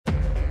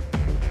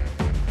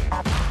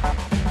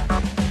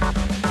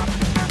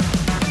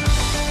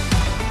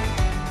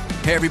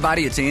Hey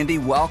everybody, it's Andy.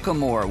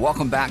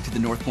 Welcome back to the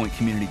North Point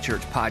Community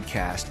Church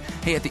podcast.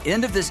 Hey, at the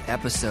end of this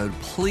episode,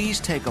 please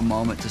take a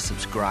moment to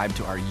subscribe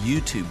to our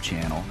YouTube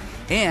channel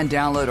and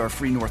download our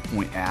free North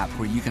Point app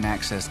where you can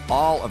access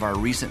all of our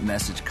recent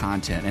message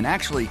content. And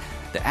actually,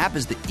 the app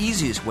is the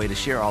easiest way to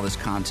share all this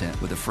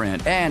content with a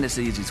friend, and it's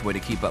the easiest way to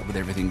keep up with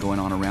everything going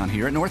on around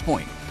here at North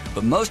Point.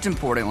 But most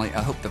importantly,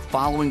 I hope the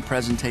following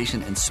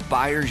presentation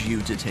inspires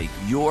you to take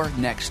your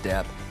next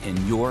step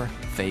in your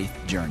faith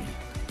journey.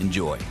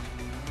 Enjoy.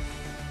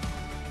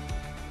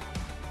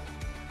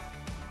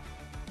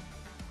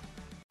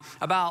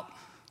 About,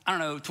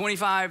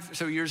 25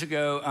 so years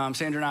ago,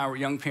 Sandra and I were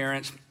young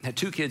parents, had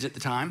 2 kids at the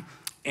time.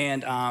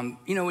 And,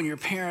 when you're a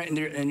parent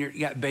and you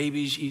got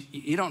babies,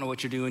 you don't know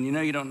what you're doing. You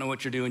know you don't know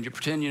what you're doing. You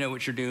pretend you know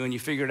what you're doing. You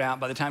figure it out.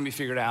 By the time you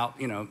figure it out,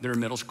 they're in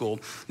middle school.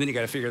 Then you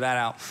got to figure that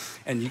out.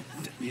 And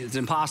it's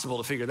impossible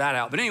to figure that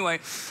out. But anyway,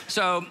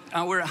 so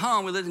we're at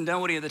home. We lived in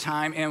Dunwoody at the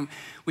time. And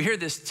we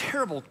heard this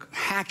terrible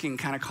hacking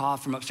kind of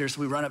cough from upstairs.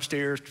 So we run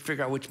upstairs to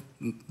figure out which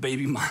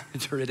baby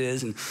monitor it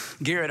is. And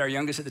Garrett, our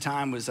youngest at the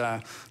time, was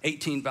about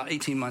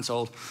 18 months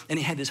old. And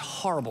he had this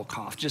horrible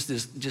cough,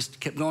 just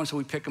kept going. So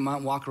we pick him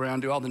up, walk around,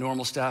 do all the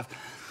normal stuff.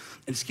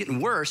 And it's getting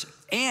worse.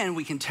 And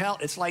we can tell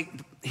it's like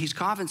he's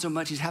coughing so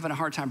much, he's having a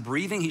hard time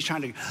breathing. He's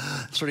trying to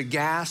sort of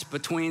gasp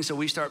between. So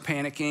we start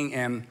panicking.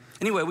 And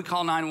anyway, we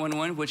call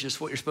 911, which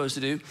is what you're supposed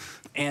to do.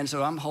 And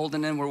so I'm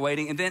holding him, we're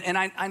waiting. And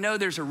I know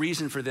there's a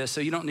reason for this, so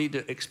you don't need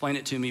to explain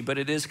it to me, but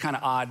it is kind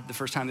of odd the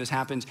first time this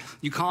happens.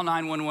 You call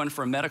 911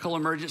 for a medical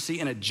emergency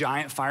and a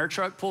giant fire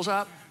truck pulls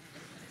up.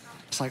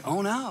 It's like,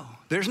 oh no,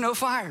 there's no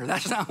fire.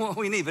 That's not what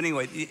we need. But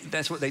anyway,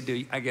 that's what they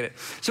do. I get it.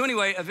 So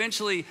anyway,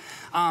 eventually,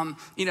 the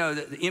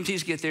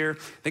EMTs get there.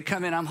 They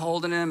come in, I'm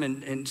holding them,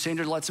 and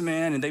Sandra lets them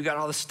in, and they've got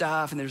all the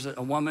stuff, and there's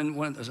a woman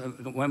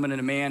and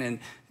a man, and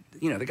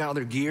they got all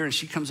their gear, and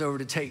she comes over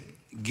to take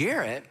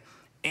Garrett,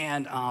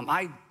 and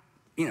I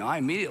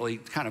immediately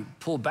kind of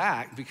pull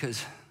back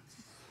because,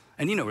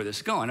 and you know where this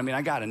is going.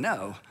 I got to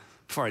know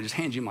before I just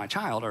hand you my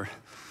child, or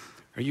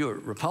are you a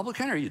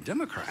Republican or are you a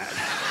Democrat?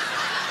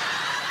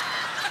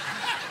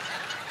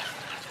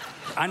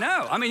 I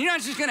know. You're not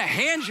just going to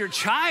hand your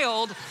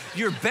child,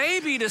 your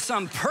baby, to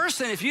some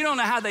person if you don't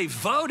know how they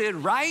voted,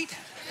 right?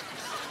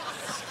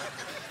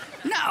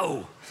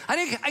 No. I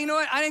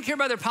didn't care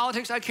about their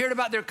politics. I cared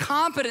about their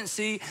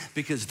competency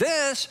because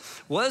this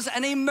was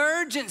an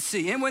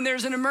emergency. And when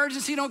there's an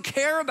emergency, you don't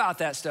care about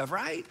that stuff,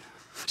 right?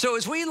 So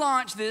as we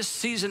launch this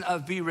season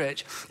of Be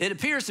Rich, it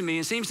appears to me,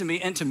 it seems to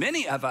me, and to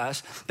many of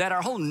us, that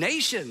our whole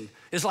nation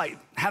is like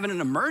having an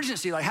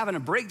emergency, like having a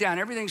breakdown.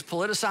 Everything's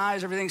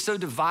politicized, everything's so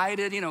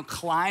divided,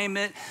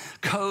 climate,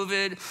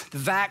 COVID, the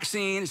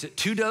vaccine. Is it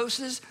 2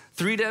 doses,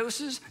 3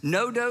 doses,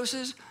 no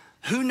doses?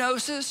 Who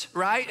knows this,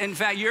 right? In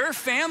fact, your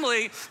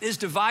family is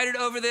divided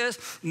over this.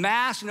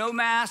 Mask, no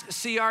mask,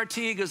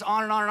 CRT, goes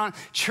on and on and on.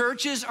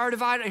 Churches are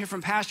divided. I hear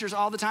from pastors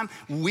all the time.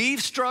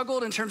 We've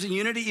struggled in terms of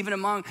unity, even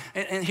among,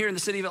 and here in the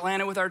city of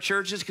Atlanta with our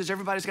churches, because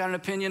everybody's got an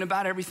opinion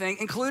about everything,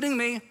 including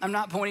me. I'm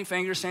not pointing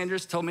fingers.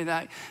 Sanders told me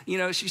that.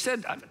 She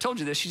said, I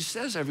told you this, she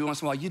says every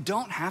once in a while, you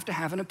don't have to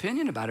have an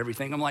opinion about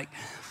everything. I'm like,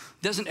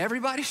 doesn't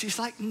everybody? She's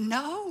like,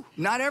 no,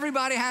 not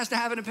everybody has to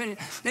have an opinion.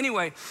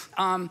 Anyway,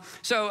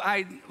 so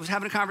I was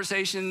having a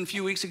conversation a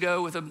few weeks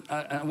ago with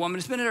a woman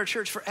who's been at our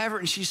church forever,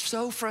 and she's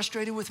so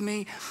frustrated with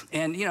me.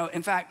 And,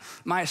 in fact,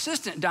 my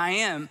assistant,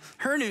 Diane,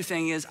 her new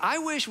thing is, I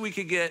wish we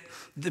could get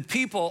the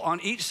people on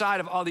each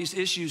side of all these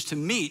issues to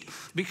meet,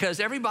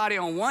 because everybody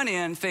on one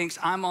end thinks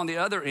I'm on the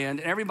other end,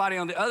 and everybody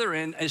on the other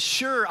end is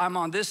sure I'm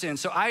on this end.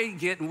 So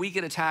we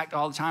get attacked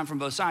all the time from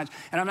both sides.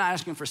 And I'm not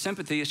asking for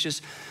sympathy. It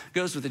just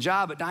goes with the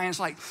job. But Diane's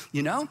like,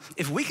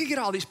 if we could get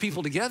all these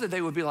people together, they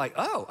would be like,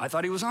 oh, I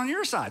thought he was on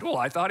your side. Well,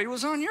 I thought he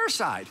was on your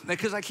side.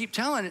 Because I keep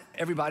telling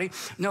everybody,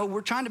 no, we're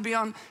trying to be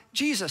on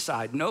Jesus'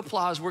 side. No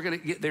applause. We're going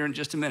to get there in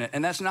just a minute.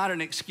 And that's not an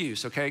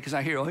excuse, okay? Because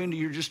I hear, oh, Andy,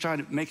 you're just trying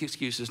to make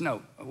excuses.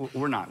 No,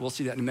 we're not. We'll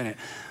see that in a minute.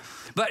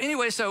 But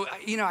anyway, so,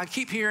 I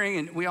keep hearing,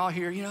 and we all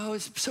hear,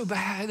 it's so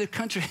bad, the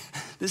country.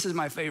 This is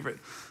my favorite.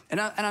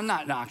 And I'm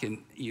not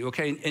knocking you,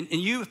 okay? And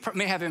you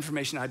may have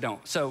information I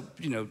don't. So,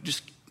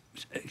 just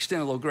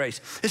extend a little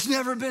grace. It's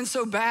never been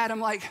so bad. I'm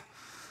like,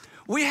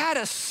 we had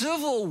a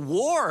civil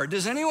war.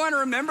 Does anyone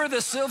remember the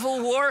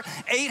Civil War?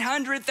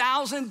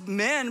 800,000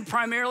 men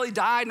primarily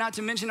died, not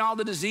to mention all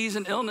the disease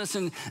and illness.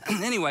 And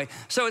anyway,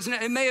 so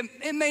it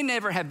may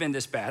never have been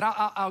this bad.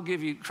 I'll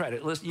give you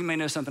credit. Listen, you may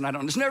know something I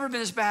don't. It's never been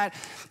this bad.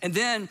 And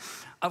then,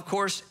 of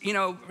course,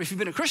 if you've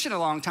been a Christian a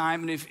long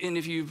time, and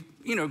if you've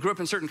grew up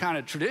in certain kind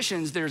of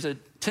traditions, there's a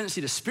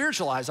tendency to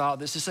spiritualize all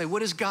this, to say,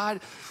 what is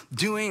God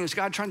doing? Is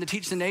God trying to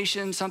teach the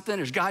nation something?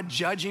 Is God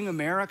judging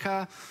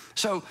America?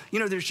 So,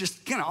 there's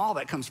just kind of all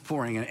that comes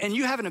pouring in. And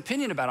you have an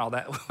opinion about all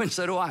that, and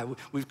so do I.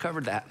 We've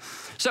covered that.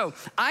 So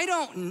I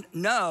don't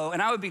know,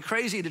 and I would be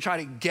crazy to try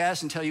to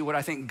guess and tell you what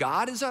I think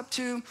God is up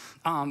to.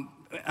 I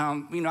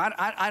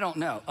don't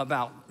know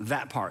about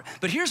that part.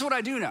 But here's what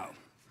I do know.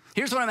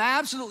 Here's what I'm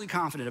absolutely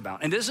confident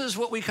about, and this is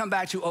what we come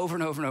back to over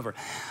and over and over.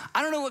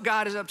 I don't know what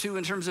God is up to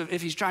in terms of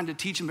if he's trying to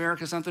teach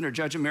America something or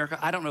judge America.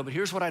 I don't know, but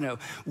here's what I know.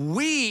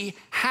 We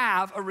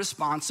have a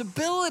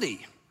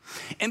responsibility.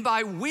 And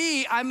by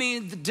we, I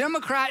mean the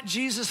Democrat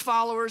Jesus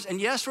followers,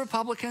 and yes,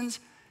 Republicans.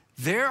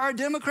 There are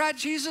Democrat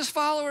Jesus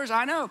followers,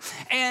 I know,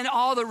 and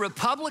all the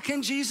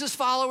Republican Jesus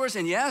followers,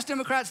 and yes,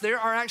 Democrats, there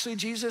are actually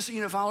Jesus,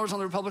 followers on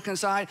the Republican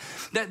side.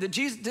 That the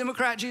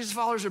Democrat Jesus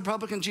followers,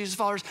 Republican Jesus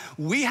followers,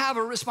 we have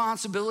a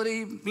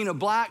responsibility,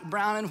 black,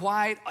 brown, and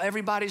white,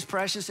 everybody's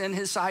precious in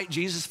his sight,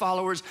 Jesus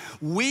followers.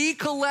 We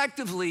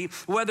collectively,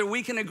 whether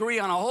we can agree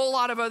on a whole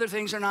lot of other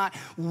things or not,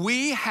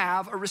 we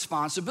have a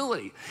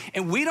responsibility.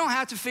 And we don't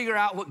have to figure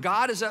out what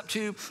God is up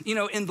to,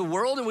 in the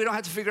world, and we don't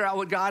have to figure out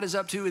what God is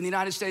up to in the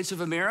United States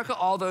of America,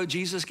 although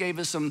Jesus gave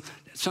us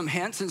some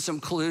hints and some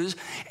clues.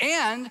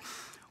 And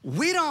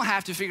we don't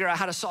have to figure out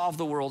how to solve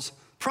the world's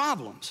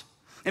problems.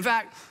 In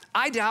fact,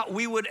 I doubt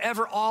we would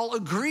ever all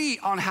agree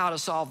on how to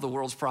solve the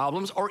world's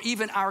problems or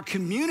even our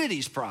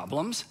community's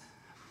problems.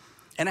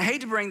 And I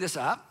hate to bring this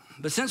up,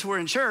 but since we're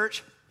in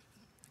church,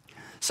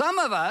 some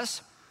of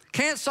us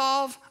can't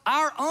solve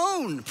our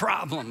own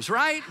problems,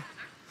 right?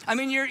 I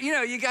mean,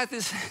 you got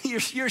this,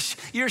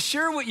 you're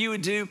sure what you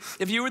would do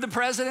if you were the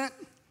president.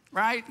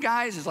 Right,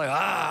 guys? It's like,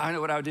 I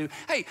know what I would do.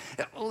 Hey,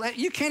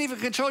 you can't even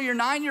control your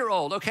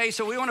 9-year-old, okay?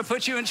 So we want to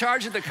put you in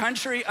charge of the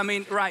country? I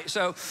mean, right,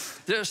 so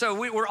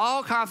we're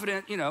all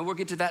confident, we'll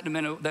get to that in a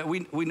minute, that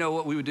we know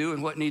what we would do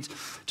and what needs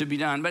to be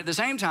done. But at the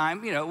same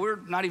time, we're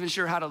not even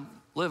sure how to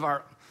live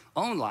our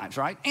own lives,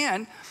 right?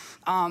 And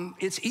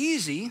it's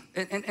easy,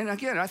 and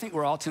again, I think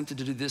we're all tempted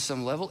to do this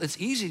some level. It's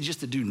easy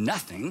just to do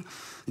nothing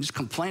and just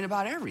complain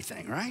about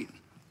everything, right?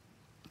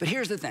 But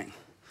here's the thing.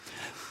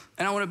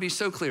 And I want to be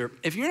so clear.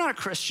 If you're not a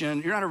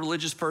Christian, you're not a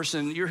religious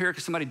person, you're here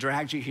because somebody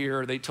dragged you here,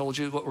 or they told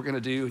you what we're going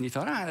to do, and you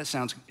thought, that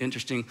sounds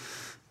interesting.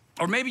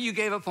 Or maybe you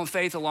gave up on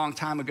faith a long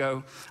time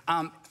ago.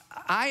 I'm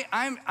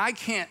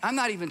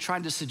not even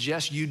trying to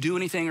suggest you do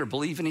anything or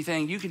believe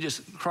anything. You can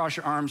just cross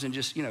your arms and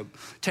just,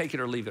 take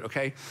it or leave it,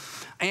 okay?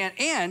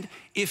 And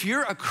if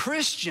you're a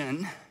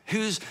Christian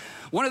who's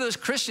one of those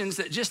Christians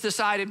that just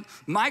decided,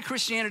 my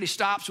Christianity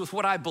stops with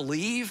what I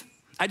believe,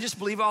 I just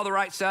believe all the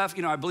right stuff.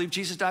 I believe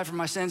Jesus died for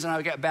my sins and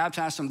I got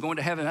baptized, so I'm going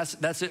to heaven.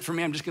 That's it for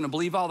me. I'm just going to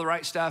believe all the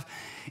right stuff.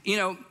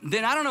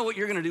 Then I don't know what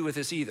you're going to do with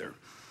this either.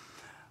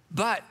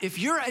 But if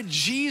you're a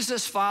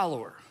Jesus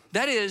follower,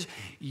 that is,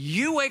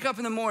 you wake up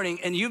in the morning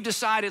and you've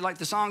decided, like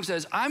the song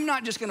says, I'm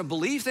not just going to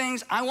believe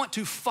things. I want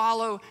to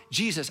follow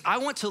Jesus. I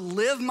want to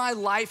live my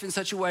life in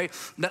such a way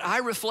that I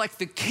reflect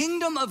the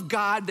kingdom of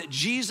God that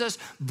Jesus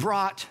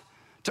brought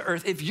to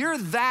earth. If you're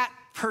that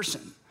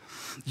person,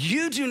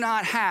 you do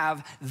not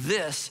have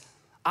this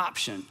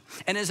option.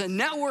 And as a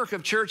network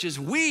of churches,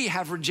 we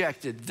have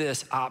rejected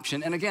this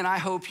option. And again, I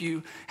hope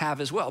you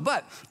have as well.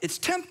 But it's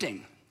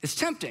tempting. It's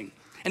tempting.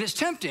 And it's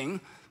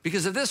tempting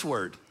because of this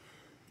word,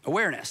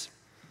 awareness.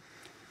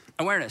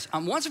 Awareness.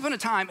 Once upon a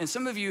time, and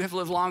some of you have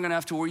lived long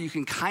enough to where you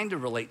can kind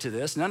of relate to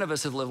this. None of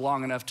us have lived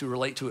long enough to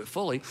relate to it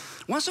fully.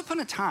 Once upon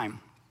a time,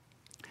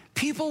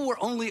 people were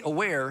only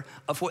aware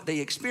of what they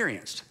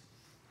experienced.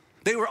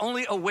 They were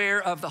only aware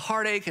of the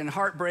heartache and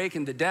heartbreak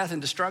and the death and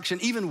destruction,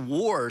 even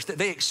wars that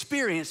they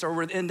experienced or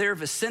were in their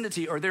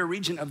vicinity or their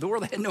region of the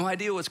world. They had no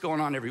idea what's going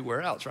on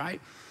everywhere else,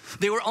 right?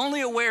 They were only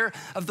aware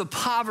of the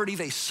poverty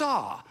they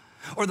saw,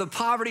 or the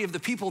poverty of the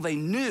people they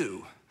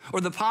knew,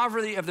 or the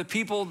poverty of the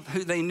people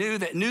who they knew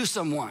that knew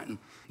someone.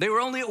 They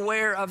were only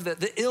aware of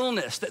the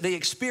illness that they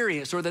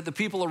experienced or that the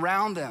people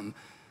around them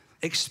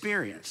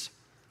experienced.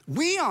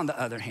 We, on the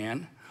other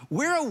hand,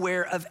 we're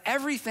aware of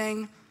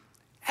everything,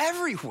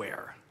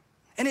 everywhere.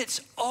 And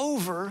it's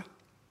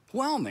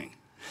overwhelming.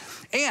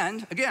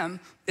 And again,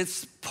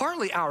 it's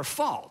partly our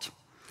fault.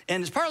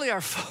 And it's partly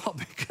our fault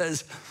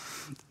because,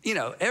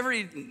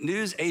 every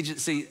news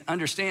agency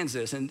understands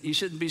this, and you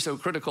shouldn't be so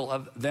critical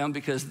of them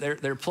because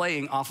they're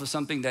playing off of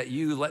something that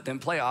you let them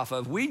play off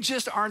of. We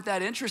just aren't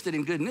that interested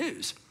in good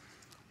news.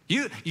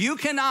 You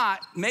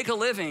cannot make a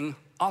living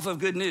off of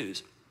good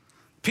news.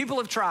 People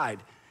have tried.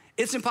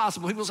 It's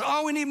impossible. People say,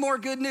 we need more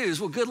good news.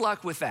 Well, good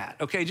luck with that,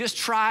 okay? Just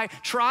try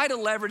to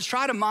leverage,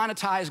 try to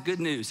monetize good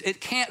news. It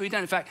can't be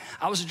done. In fact,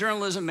 I was a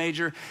journalism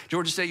major,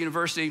 Georgia State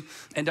University,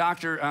 and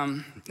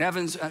Dr.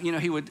 Evans,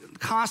 he would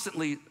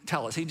constantly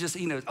tell us,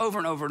 over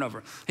and over and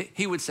over,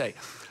 he would say,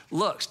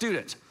 look,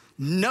 students,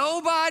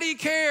 nobody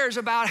cares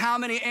about how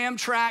many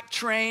Amtrak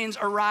trains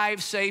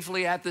arrive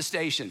safely at the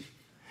station.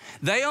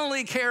 They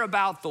only care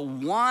about the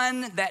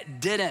one that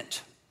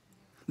didn't.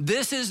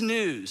 This is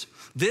news.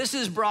 This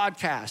is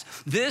broadcast.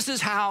 This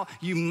is how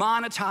you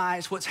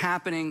monetize what's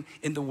happening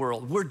in the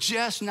world. We're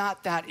just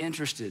not that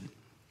interested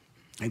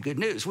in good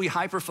news. We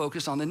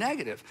hyper-focus on the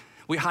negative.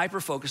 We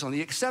hyper-focus on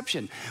the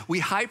exception. We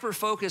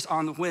hyper-focus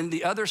on when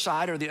the other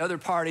side or the other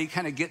party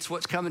kind of gets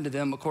what's coming to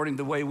them according to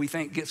the way we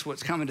think gets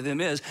what's coming to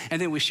them is,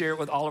 and then we share it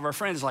with all of our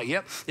friends. Like,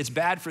 yep, it's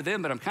bad for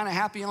them, but I'm kind of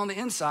happy on the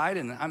inside,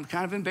 and I'm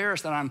kind of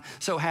embarrassed that I'm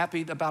so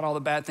happy about all the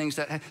bad things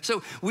that.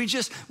 So we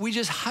just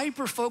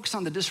hyper-focus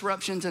on the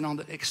disruptions and on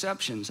the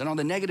exceptions and on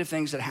the negative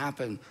things that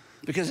happen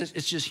because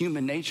it's just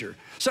human nature.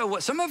 So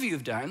what some of you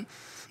have done.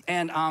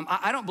 And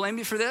I don't blame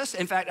you for this.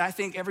 In fact, I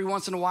think every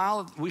once in a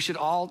while, we should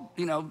all,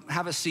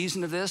 have a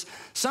season of this.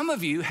 Some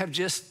of you have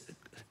just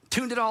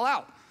tuned it all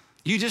out.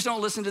 You just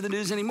don't listen to the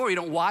news anymore. You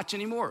don't watch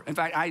anymore. In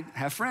fact, I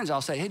have friends, I'll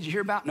say, hey, did you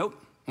hear about? Nope.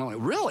 I'm like,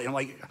 really? I'm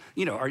like,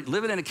 are you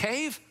living in a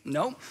cave?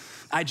 Nope.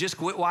 I just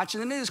quit watching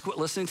the news, quit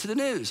listening to the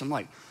news. I'm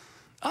like,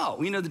 oh,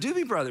 the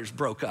Doobie Brothers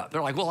broke up.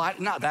 They're like, well,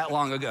 not that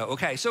long ago.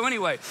 Okay, so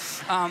anyway,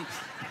 now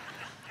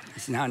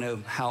I know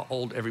how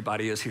old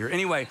everybody is here.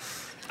 Anyway,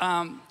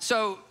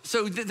 so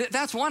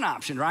that's one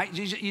option, right?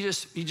 You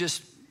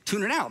just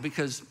tune it out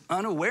because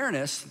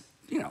unawareness,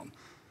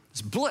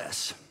 is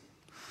bliss.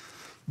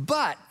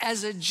 But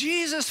as a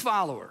Jesus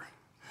follower,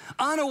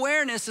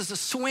 unawareness is a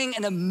swing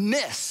and a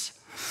miss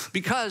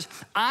because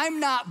I'm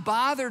not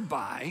bothered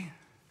by,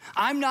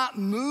 I'm not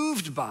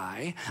moved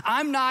by,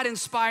 I'm not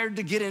inspired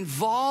to get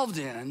involved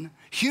in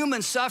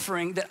human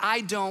suffering that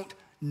I don't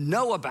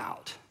know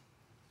about.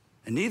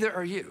 And neither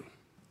are you.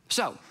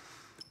 So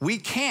we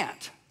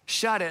can't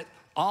shut it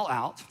all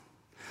out,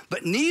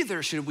 but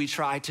neither should we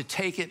try to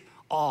take it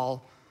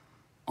all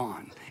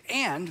on.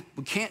 And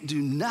we can't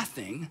do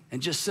nothing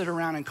and just sit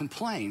around and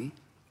complain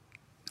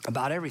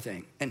about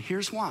everything. And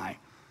here's why.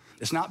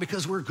 It's not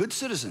because we're good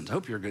citizens. I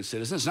hope you're a good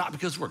citizen. It's not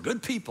because we're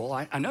good people.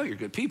 I know you're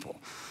good people.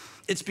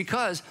 It's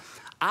because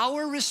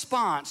our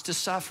response to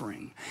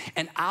suffering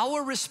and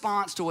our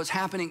response to what's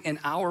happening in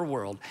our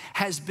world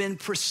has been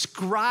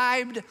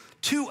prescribed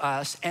to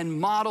us and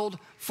modeled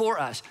for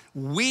us.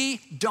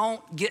 We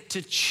don't get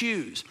to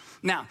choose.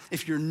 Now,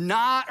 if you're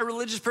not a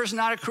religious person,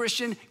 not a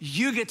Christian,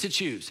 you get to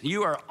choose.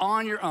 You are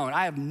on your own.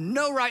 I have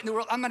no right in the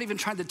world. I'm not even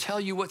trying to tell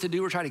you what to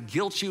do or try to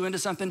guilt you into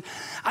something.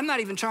 I'm not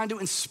even trying to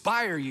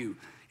inspire you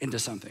into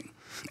something.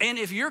 And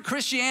if your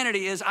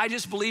Christianity is, I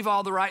just believe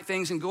all the right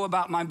things and go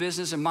about my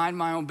business and mind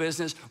my own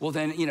business, well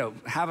then,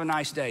 have a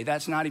nice day.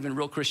 That's not even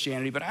real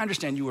Christianity, but I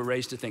understand you were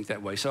raised to think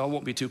that way, so I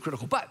won't be too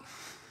critical. But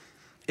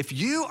if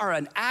you are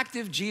an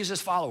active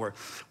Jesus follower,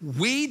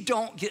 we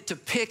don't get to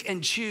pick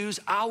and choose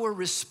our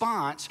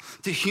response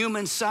to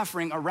human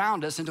suffering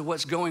around us and to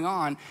what's going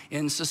on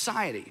in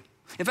society.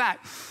 In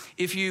fact,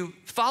 if you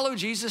follow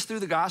Jesus through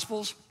the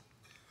Gospels,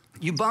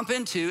 you bump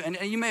into, and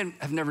you may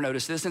have never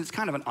noticed this, and it's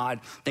kind of an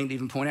odd thing to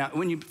even point out.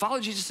 When you follow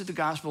Jesus through the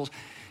Gospels,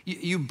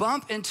 you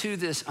bump into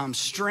this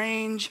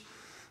strange,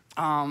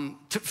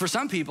 for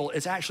some people,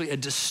 it's actually a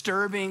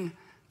disturbing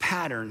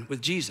pattern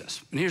with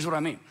Jesus. And here's what I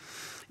mean.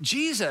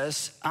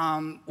 Jesus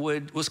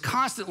was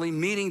constantly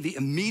meeting the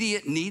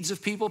immediate needs of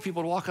people.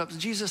 People would walk up to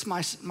Jesus, my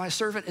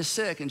servant is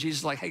sick. And Jesus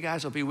is like, hey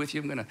guys, I'll be with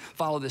you. I'm gonna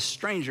follow this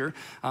stranger,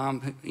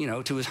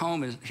 to his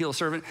home and heal a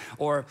servant.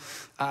 Or,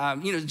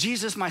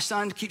 Jesus, my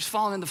son keeps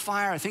falling in the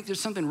fire. I think there's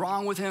something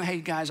wrong with him.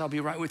 Hey guys, I'll be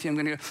right with you. I'm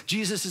gonna go.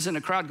 Jesus is in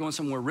a crowd going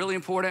somewhere really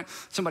important.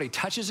 Somebody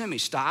touches him, he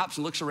stops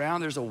and looks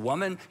around. There's a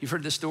woman, you've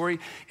heard this story,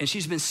 and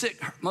she's been sick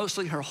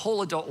mostly her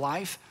whole adult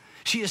life.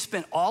 She has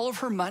spent all of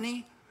her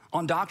money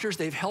on doctors.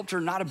 They've helped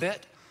her not a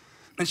bit.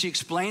 And she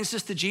explains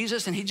this to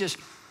Jesus and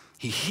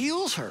he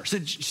heals her.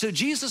 So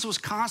Jesus was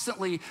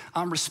constantly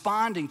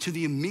responding to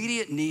the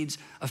immediate needs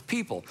of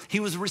people. He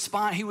would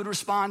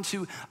respond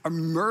to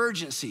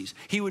emergencies.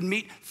 He would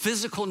meet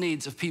physical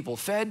needs of people,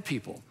 fed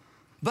people.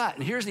 But,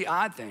 and here's the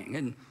odd thing,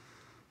 and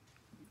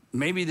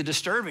maybe the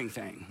disturbing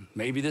thing,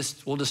 maybe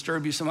this will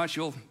disturb you so much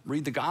you'll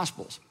read the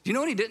Gospels. Do you know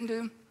what he didn't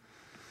do?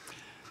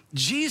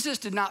 Jesus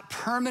did not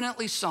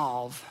permanently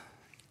solve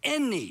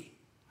any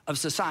of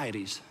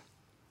society's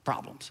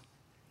problems,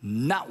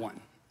 not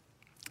one.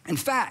 In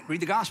fact,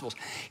 read the Gospels.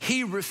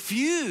 He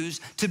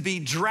refused to be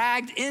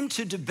dragged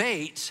into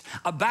debates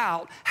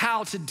about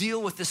how to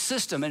deal with the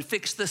system and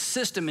fix the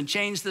system and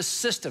change the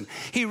system.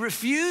 He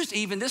refused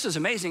even, this is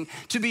amazing,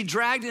 to be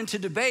dragged into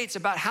debates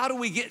about how do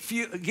we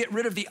get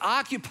rid of the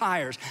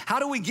occupiers? How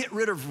do we get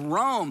rid of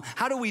Rome?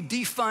 How do we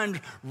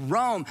defund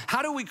Rome?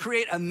 How do we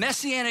create a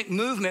messianic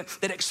movement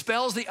that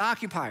expels the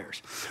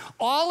occupiers?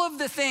 All of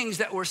the things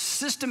that were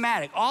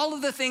systematic, all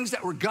of the things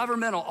that were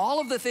governmental, all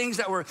of the things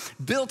that were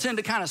built in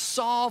to kind of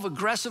solve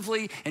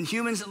aggressively and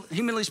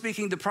humanly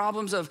speaking the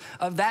problems of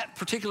that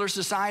particular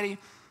society,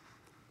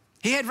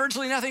 he had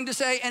virtually nothing to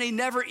say, and he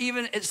never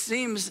even, it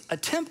seems,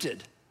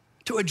 attempted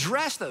to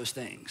address those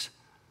things,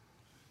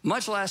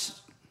 much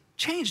less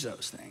change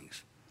those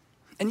things.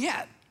 And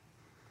yet,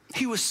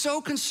 he was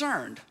so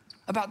concerned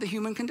about the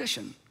human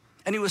condition,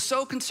 and he was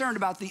so concerned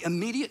about the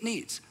immediate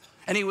needs,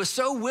 and he was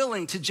so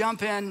willing to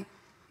jump in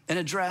and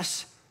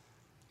address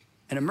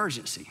an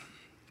emergency.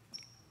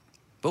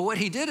 But what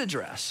he did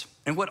address,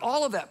 and what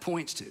all of that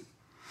points to,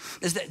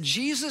 is that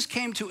Jesus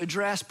came to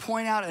address,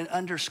 point out, and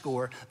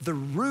underscore the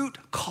root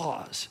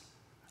cause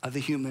of the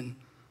human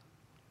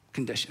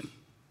condition.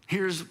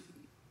 Here's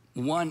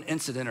one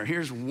incident, or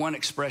here's one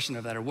expression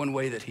of that, or one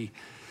way that he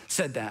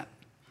said that.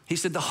 He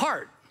said,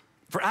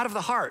 for out of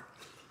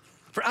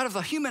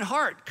the human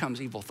heart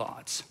comes evil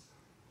thoughts.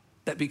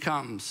 That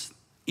becomes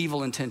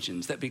evil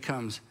intentions, that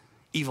becomes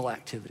evil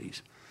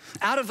activities.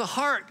 Out of the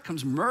heart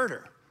comes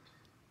murder,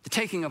 the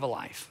taking of a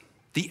life.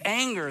 The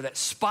anger that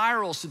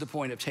spirals to the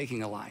point of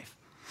taking a life.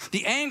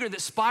 The anger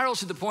that spirals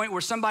to the point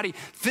where somebody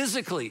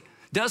physically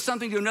does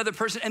something to another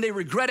person and they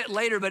regret it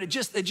later, but it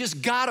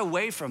just got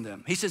away from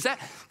them. He says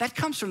that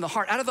comes from the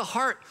heart. Out of the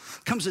heart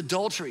comes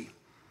adultery,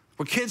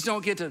 where kids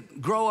don't get to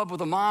grow up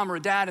with a mom or a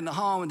dad in the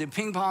home and they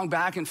ping pong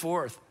back and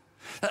forth.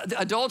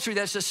 Adultery,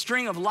 that's a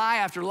string of lie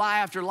after lie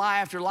after lie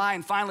after lie,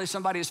 and finally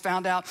somebody is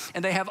found out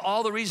and they have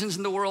all the reasons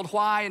in the world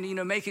why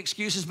and make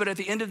excuses, but at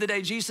the end of the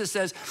day, Jesus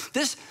says,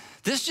 this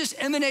just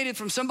emanated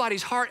from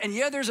somebody's heart, and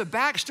yeah, there's a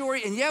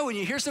backstory, and yeah, when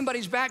you hear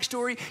somebody's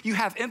backstory, you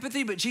have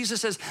empathy, but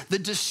Jesus says the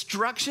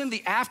destruction,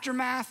 the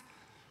aftermath,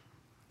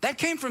 that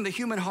came from the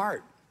human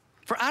heart.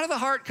 For out of the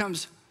heart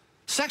comes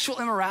sexual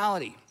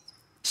immorality,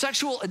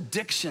 sexual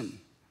addiction,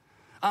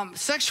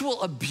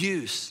 sexual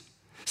abuse,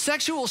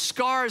 sexual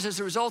scars as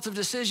a result of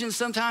decisions.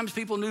 Sometimes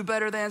people knew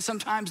better than,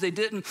 sometimes they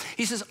didn't.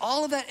 He says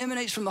all of that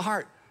emanates from the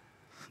heart.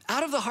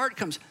 Out of the heart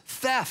comes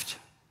theft,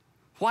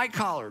 white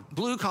collar,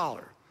 blue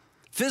collar,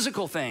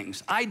 physical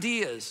things,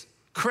 ideas,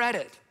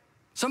 credit.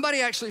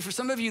 Somebody actually, for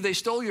some of you, they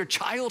stole your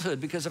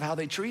childhood because of how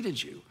they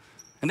treated you,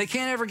 and they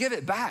can't ever give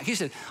it back. He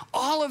said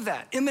all of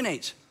that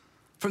emanates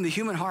from the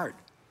human heart.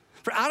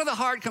 For out of the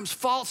heart comes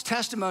false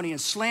testimony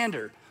and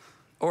slander,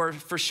 or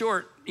for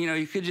short,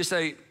 you could just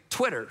say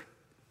Twitter.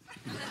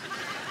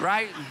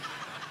 Right?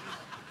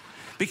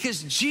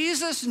 Because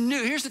Jesus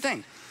knew, here's the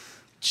thing,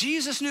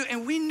 Jesus knew,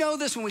 and we know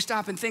this when we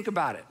stop and think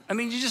about it. I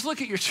mean, you just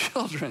look at your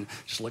children,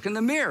 just look in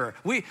the mirror.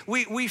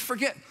 We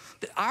forget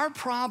that our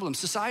problems,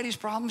 society's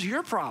problems,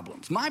 your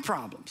problems, my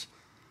problems,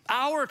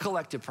 our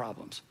collective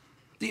problems,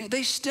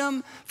 they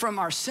stem from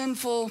our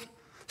sinful,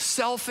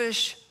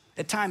 selfish,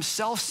 at times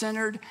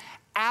self-centered,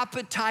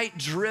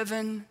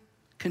 appetite-driven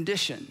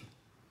condition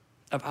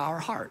of our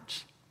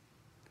hearts.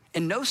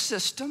 And no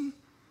system,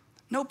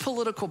 no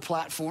political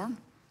platform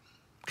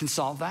can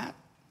solve that.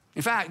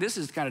 In fact, this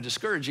is kind of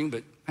discouraging,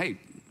 but hey,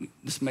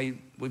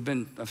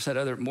 I've said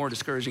other more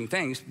discouraging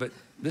things, but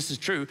this is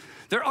true.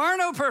 There are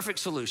no perfect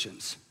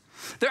solutions.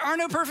 There are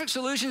no perfect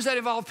solutions that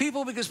involve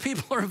people, because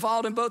people are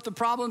involved in both the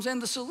problems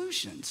and the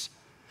solutions.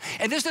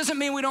 And this doesn't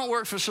mean we don't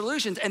work for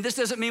solutions, and this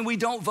doesn't mean we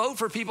don't vote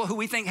for people who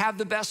we think have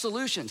the best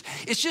solutions.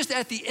 It's just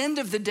at the end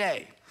of the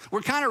day,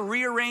 we're kind of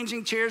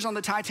rearranging chairs on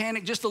the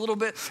Titanic just a little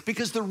bit,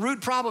 because the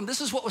root problem,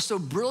 this is what was so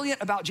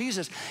brilliant about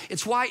Jesus.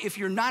 It's why if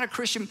you're not a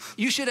Christian,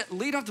 you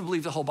don't have to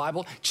believe the whole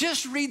Bible.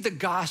 Just read the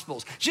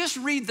Gospels. Just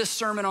read the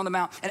Sermon on the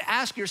Mount and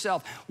ask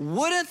yourself,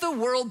 wouldn't the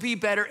world be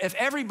better if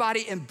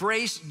everybody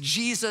embraced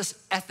Jesus'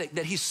 ethic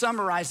that he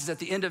summarizes at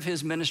the end of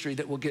his ministry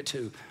that we'll get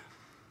to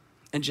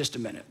in just a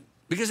minute?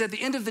 Because at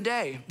the end of the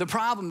day, the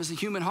problem is the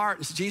human heart.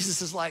 And so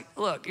Jesus is like,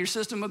 look, your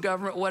system of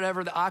government,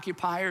 whatever, the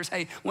occupiers,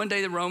 hey, one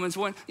day the Romans,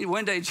 one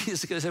day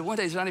Jesus could have said, one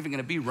day it's not even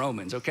gonna be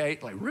Romans, okay?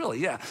 Like, really,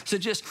 yeah. So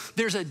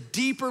there's a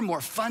deeper,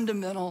 more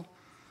fundamental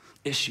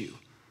issue.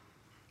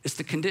 It's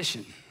the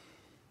condition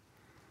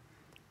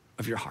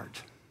of your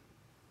heart.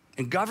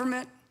 And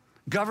government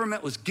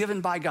was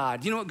given by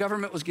God. You know what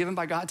government was given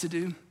by God to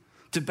do?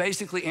 To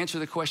basically answer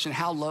the question,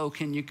 how low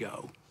can you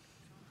go?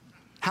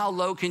 How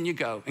low can you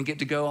go and get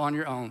to go on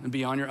your own and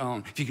be on your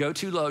own? If you go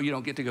too low, you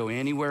don't get to go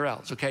anywhere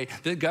else, okay?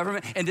 The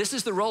government, and this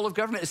is the role of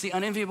government. It's the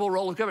unenviable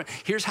role of government.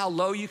 Here's how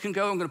low you can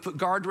go. I'm gonna put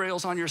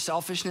guardrails on your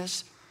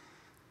selfishness.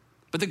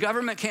 But the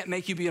government can't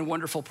make you be a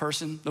wonderful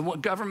person. The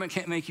government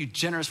can't make you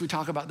generous. We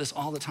talk about this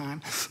all the time.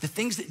 The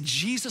things that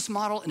Jesus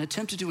modeled and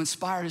attempted to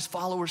inspire his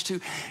followers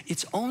to,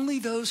 it's only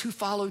those who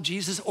follow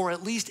Jesus, or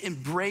at least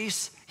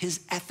embrace his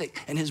ethic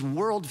and his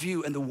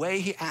worldview and the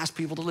way he asked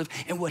people to live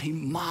and what he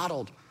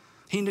modeled.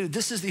 He knew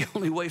this is the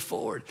only way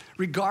forward,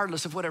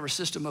 regardless of whatever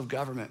system of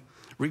government,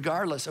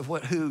 regardless of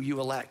who you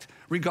elect,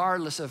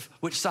 regardless of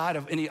which side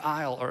of any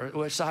aisle or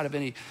which side of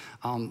any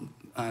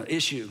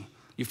issue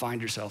you find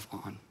yourself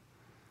on.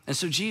 And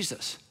so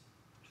Jesus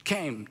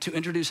came to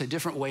introduce a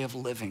different way of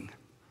living,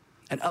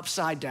 an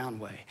upside down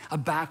way, a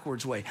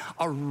backwards way,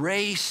 a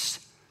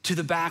race to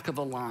the back of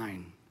the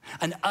line,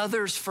 an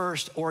others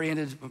first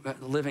oriented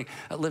living,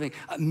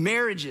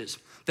 marriages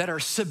that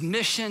are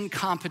submission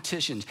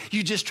competitions.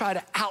 You just try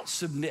to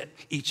out-submit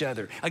each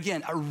other.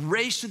 Again, a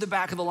race to the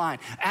back of the line,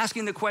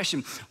 asking the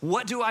question,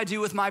 what do I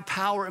do with my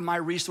power and my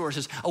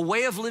resources? A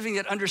way of living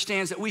that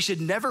understands that we should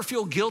never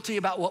feel guilty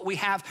about what we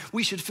have.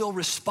 We should feel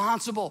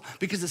responsible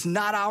because it's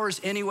not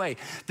ours anyway.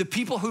 The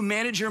people who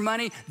manage your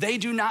money, they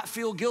do not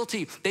feel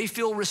guilty. They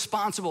feel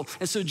responsible.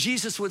 And so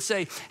Jesus would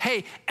say,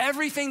 hey,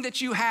 everything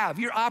that you have,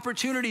 your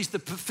opportunities, the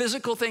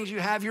physical things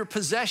you have, your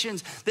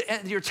possessions,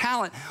 your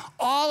talent,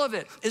 all of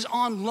it is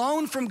on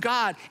loan from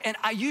God. And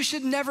you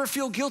should never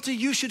feel guilty.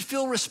 You should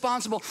feel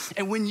responsible.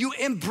 And when you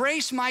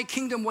embrace my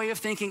kingdom way of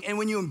thinking, and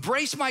when you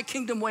embrace my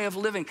kingdom way of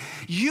living,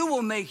 you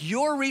will make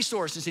your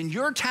resources and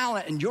your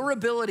talent and your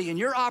ability and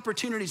your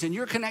opportunities and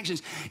your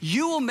connections,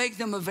 you will make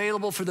them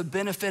available for the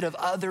benefit of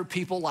other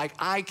people like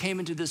I came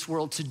into this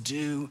world to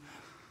do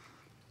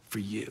for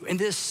you. And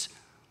this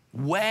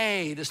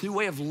way, this new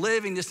way of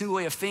living, this new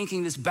way of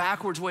thinking, this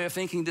backwards way of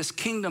thinking, this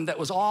kingdom that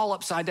was all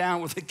upside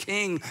down with a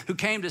king who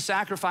came to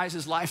sacrifice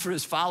his life for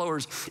his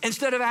followers,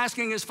 instead of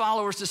asking his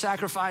followers to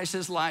sacrifice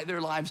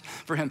their lives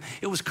for him.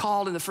 It was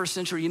called in the first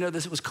century, you know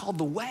this, it was called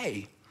the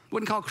way. It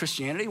wasn't called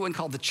Christianity, it wasn't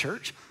called the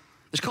church.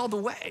 It's called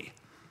the way.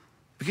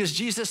 Because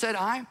Jesus said,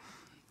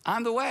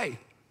 I'm the way.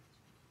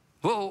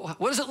 Well,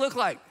 what does it look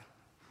like?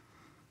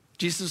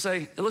 Jesus would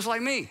say, it looks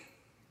like me.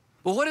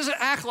 Well, what does it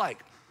act like?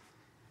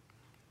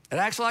 It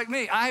acts like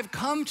me. I have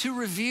come to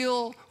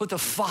reveal what the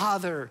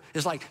Father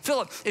is like.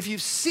 Philip, if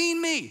you've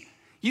seen me,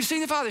 you've seen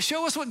the Father.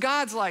 Show us what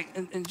God's like.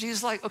 And Jesus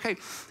is like, okay,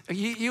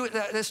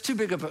 that's too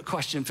big of a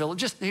question, Philip.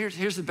 Just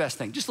here's the best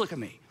thing. Just look at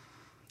me.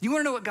 You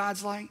wanna know what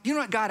God's like? You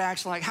know what God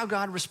acts like, how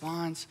God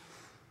responds?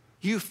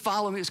 You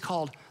follow me. It's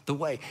called the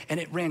way. And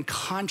it ran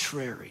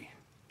contrary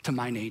to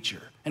my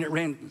nature. And it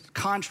ran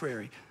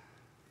contrary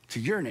to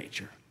your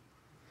nature.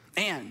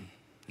 And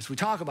as we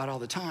talk about all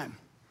the time,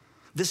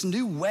 this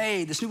new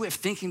way of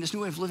thinking, this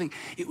new way of living,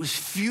 it was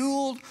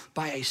fueled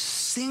by a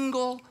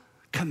single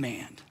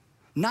command.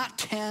 Not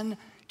 10,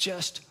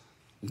 just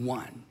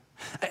one.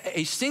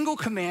 A single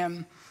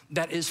command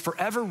that is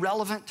forever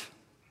relevant,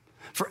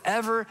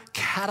 forever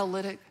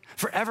catalytic,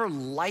 forever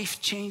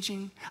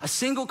life-changing. A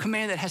single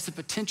command that has the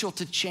potential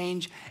to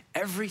change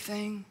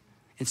everything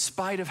in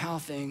spite of how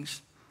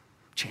things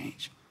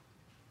change.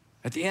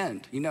 At the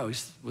end,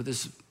 he's with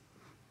his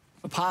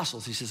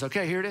apostles. He says,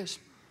 okay, here it is.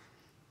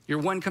 Your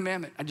one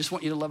commandment, I just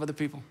want you to love other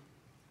people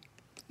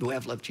the way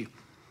I've loved you.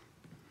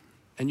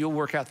 And you'll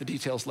work out the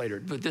details later,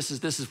 but this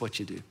is what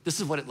you do. This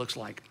is what it looks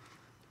like.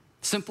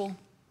 Simple,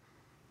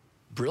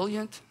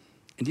 brilliant,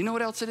 and do you know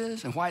what else it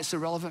is and why it's so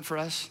relevant for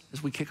us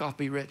as we kick off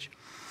Be Rich?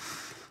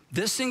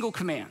 This single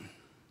command,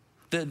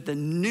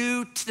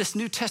 this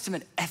New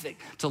Testament ethic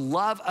to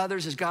love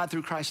others as God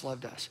through Christ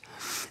loved us.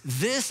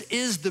 This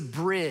is the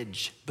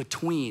bridge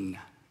between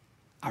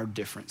our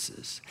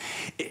differences.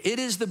 It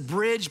is the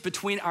bridge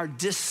between our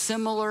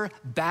dissimilar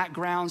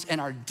backgrounds and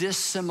our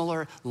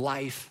dissimilar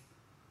life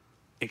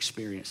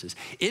experiences.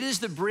 It is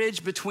the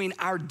bridge between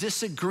our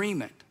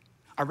disagreement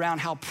around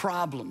how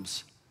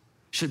problems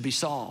should be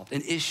solved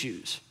and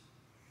issues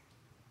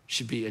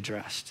should be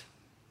addressed.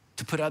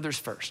 To put others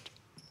first,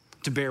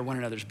 to bear one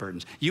another's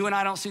burdens. You and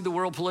I don't see the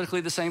world politically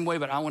the same way,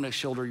 but I want to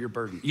shoulder your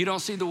burden. You don't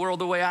see the world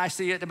the way I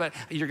see it, but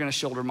you're going to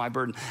shoulder my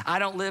burden. I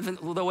don't live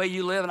the way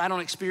you live, and I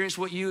don't experience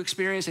what you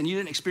experience, and you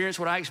didn't experience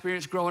what I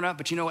experienced growing up,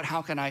 but you know what?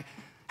 How can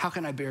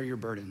I bear your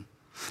burden?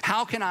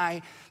 How can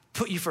I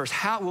put you first?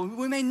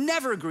 We may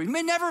never agree, we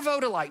may never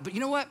vote alike, but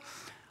you know what?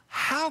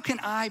 How can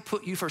I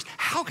put you first?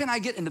 How can I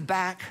get in the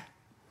back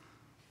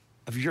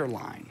of your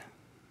line?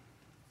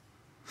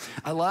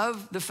 I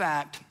love the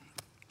fact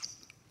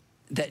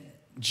that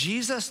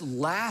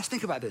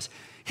think about this,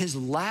 his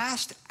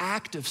last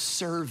act of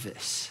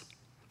service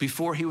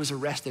before he was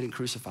arrested and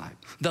crucified,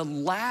 the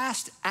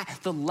last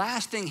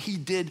thing he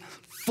did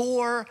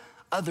for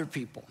other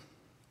people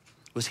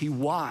was he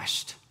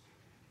washed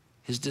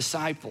his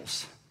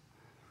disciples'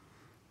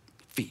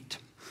 feet.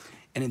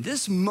 And in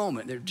this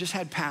moment, they just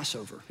had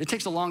Passover. It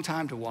takes a long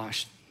time to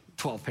wash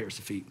 12 pairs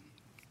of feet.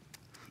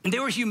 And they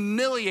were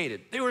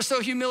humiliated. They were so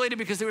humiliated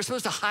because they were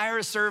supposed to hire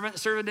a servant. The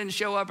servant didn't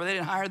show up, or they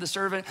didn't hire the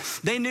servant.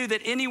 They knew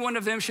that any one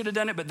of them should have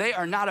done it, but they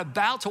are not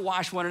about to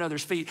wash one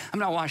another's feet. I'm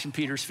not washing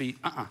Peter's feet.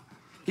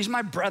 He's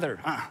my brother.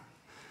 I'm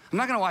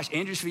not gonna wash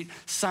Andrew's feet.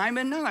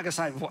 Simon, I'm not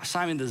gonna wash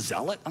Simon the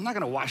Zealot. I'm not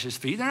gonna wash his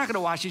feet. They're not gonna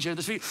wash each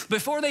other's feet.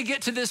 Before they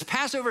get to this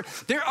Passover,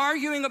 they're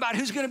arguing about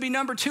who's gonna be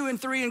number 2 and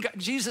 3 in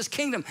Jesus'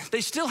 kingdom. They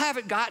still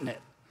haven't gotten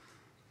it.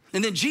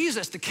 And then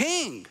Jesus, the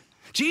king,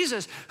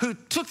 Jesus, who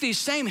took these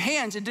same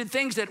hands and did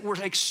things that were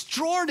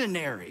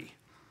extraordinary,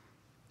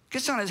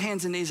 gets on his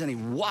hands and knees and he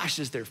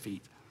washes their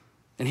feet.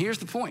 And here's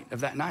the point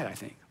of that night, I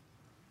think.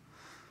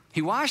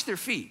 He washed their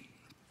feet,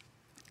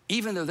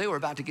 even though they were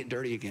about to get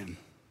dirty again.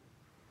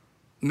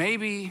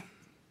 Maybe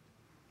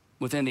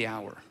within the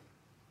hour,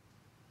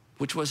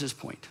 which was his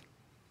point.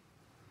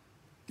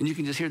 And you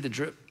can just hear the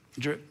drip,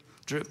 drip,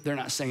 drip. They're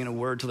not saying a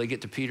word till they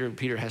get to Peter.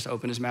 Peter has to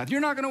open his mouth.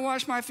 You're not gonna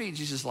wash my feet.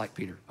 Jesus is like,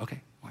 Peter,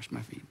 okay, wash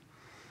my feet.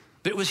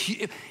 But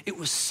it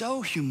was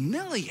so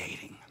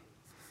humiliating.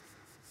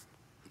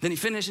 Then he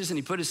finishes and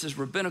he puts his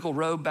rabbinical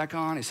robe back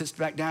on. He sits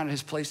back down at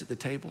his place at the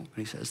table and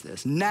he says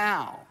this,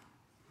 now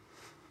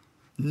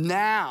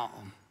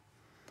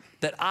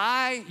that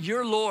I,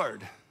 your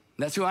Lord,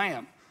 that's who I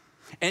am,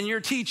 and your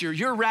teacher,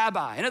 your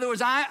rabbi. In other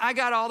words, I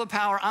got all the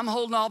power. I'm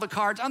holding all the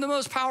cards. I'm the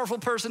most powerful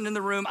person in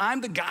the room.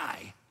 I'm the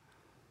guy.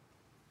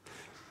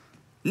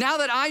 Now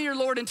that I, your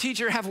Lord and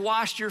teacher, have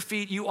washed your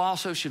feet, you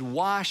also should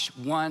wash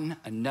one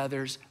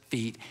another's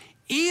feet,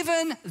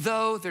 even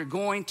though they're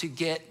going to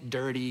get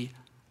dirty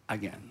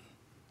again.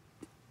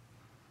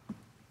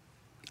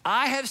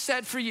 I have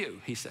set for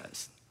you, he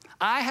says,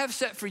 I have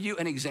set for you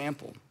an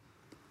example.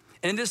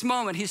 And in this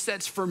moment, he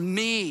sets for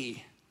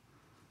me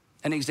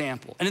an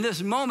example. And in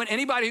this moment,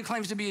 anybody who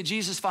claims to be a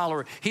Jesus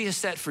follower, he has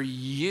set for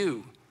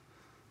you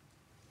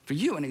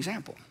an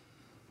example.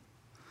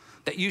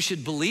 That you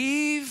should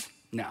believe,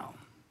 no.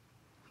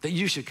 That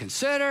you should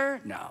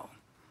consider, no.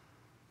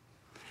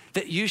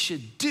 That you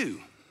should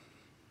do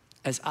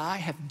as I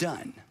have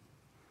done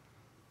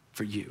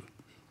for you.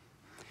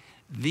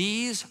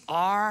 These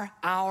are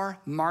our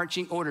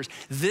marching orders.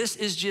 This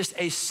is just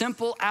a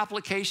simple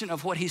application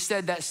of what he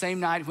said that same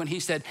night when he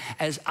said,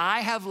 as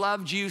I have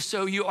loved you,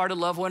 so you are to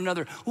love one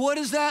another. What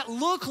does that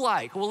look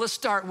like? Well, let's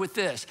start with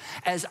this.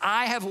 As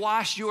I have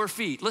washed your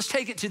feet. Let's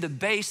take it to the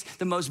base,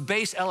 the most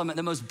base element,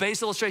 the most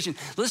base illustration.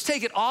 Let's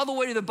take it all the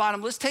way to the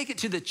bottom. Let's take it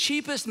to the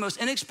cheapest, most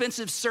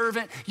inexpensive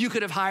servant you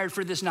could have hired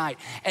for this night.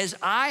 As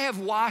I have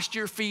washed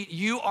your feet,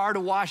 you are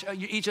to wash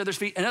each other's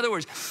feet. In other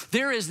words,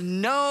 there's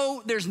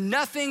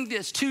nothing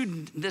that's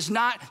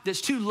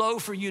too low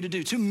for you to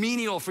do, too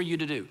menial for you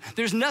to do.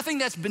 There's nothing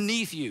that's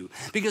beneath you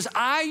because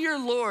I, your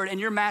Lord and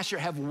your master,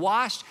 have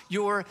washed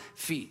your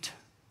feet.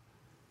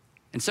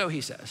 And so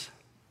he says,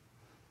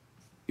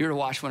 you're to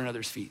wash one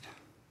another's feet.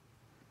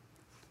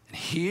 And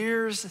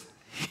here's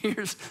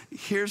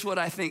what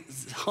I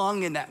think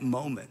hung in that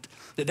moment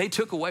that they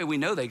took away. We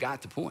know they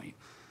got the point.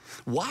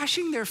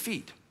 Washing their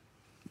feet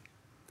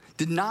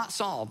did not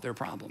solve their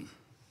problem.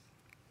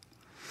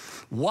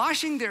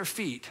 Washing their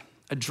feet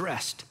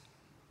addressed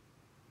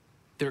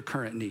their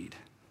current need.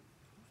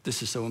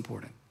 This is so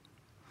important.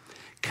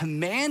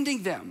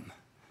 Commanding them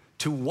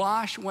to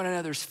wash one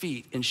another's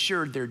feet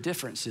ensured their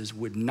differences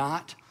would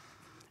not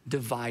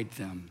divide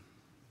them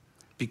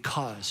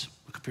because,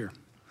 look up here,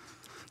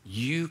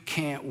 you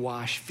can't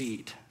wash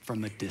feet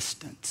from a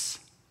distance.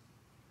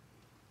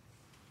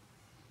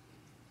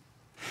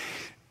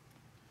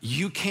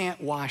 You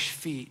can't wash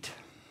feet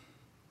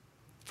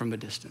from a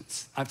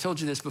distance. I've told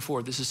you this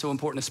before. This is so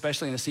important,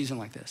 especially in a season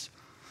like this.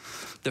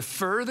 The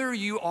further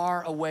you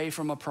are away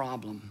from a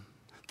problem,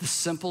 the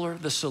simpler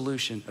the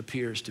solution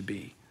appears to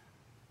be.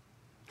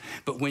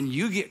 But when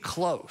you get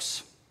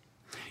close,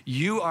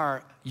 you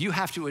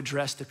have to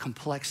address the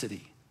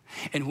complexity.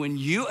 And when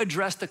you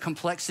address the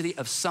complexity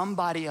of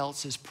somebody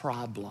else's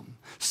problem,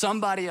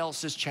 somebody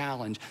else's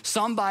challenge,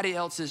 somebody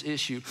else's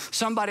issue,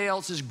 somebody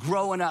else's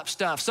growing up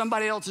stuff,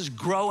 somebody else's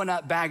growing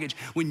up baggage,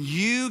 when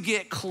you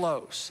get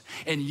close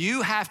and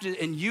you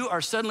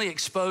are suddenly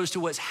exposed to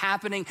what's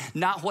happening,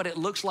 not what it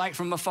looks like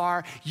from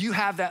afar, you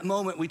have that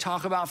moment we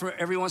talk about for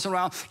every once in a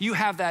while. You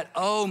have that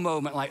oh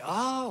moment, like,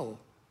 oh,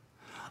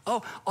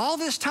 all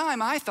this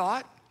time I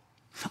thought,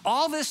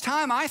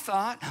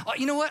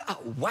 you know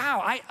what?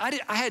 Wow, I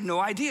had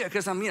no idea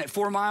because I'm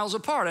 4 miles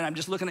apart and I'm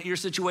just looking at your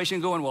situation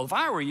going, well, if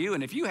I were you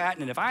and if you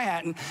hadn't and if I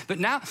hadn't, but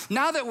now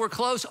that we're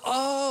close,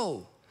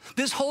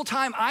 this whole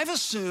time I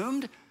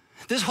assumed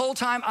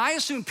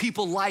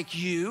people like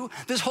you.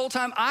 This whole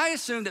time I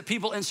assumed that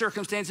people in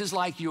circumstances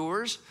like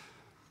yours.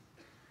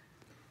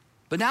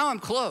 But now I'm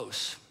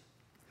close.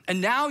 And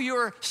now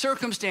your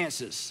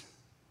circumstances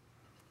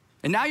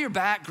and now your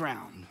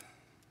background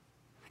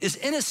is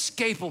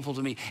inescapable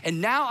to me. And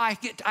now I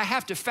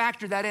have to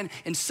factor that in.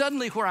 And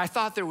suddenly where I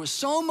thought there was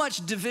so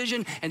much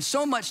division and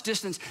so much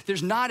distance,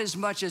 there's not as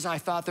much as I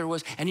thought there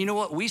was. And you know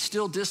what? We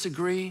still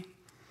disagree.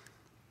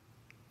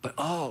 But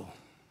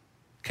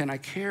can I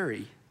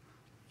carry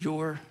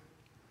your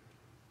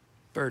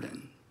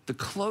burden? The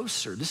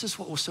closer, this is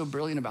what was so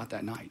brilliant about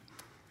that night.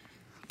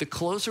 The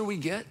closer we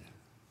get,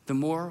 the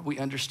more we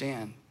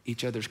understand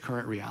each other's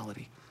current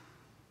reality.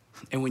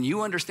 And when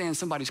you understand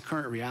somebody's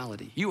current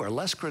reality, you are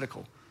less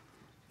critical.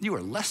 You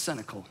are less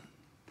cynical.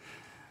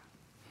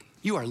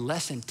 You are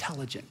less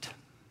intelligent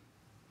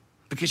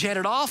because you had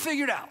it all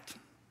figured out.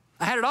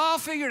 I had it all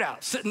figured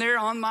out, sitting there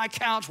on my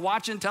couch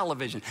watching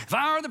television. If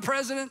I were the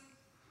president,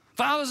 if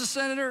I was a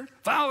senator,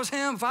 if I was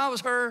him, if I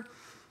was her,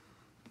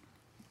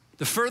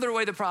 the further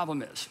away the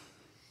problem is,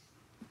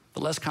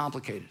 the less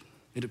complicated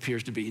it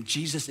appears to be. And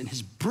Jesus, in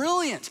his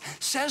brilliance,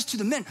 says to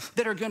the men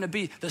that are going to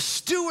be the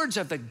stewards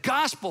of the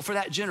gospel for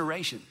that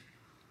generation,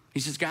 he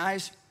says,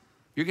 guys,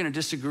 you're going to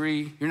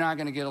disagree. You're not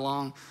going to get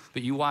along,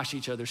 but you wash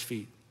each other's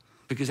feet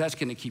because that's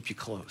going to keep you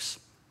close.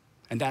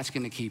 And that's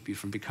going to keep you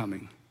from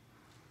becoming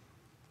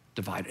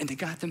divided. And they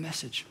got the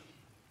message.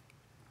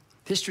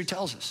 History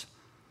tells us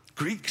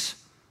Greeks,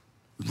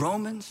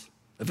 Romans,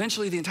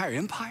 eventually the entire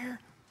empire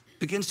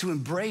begins to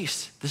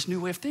embrace this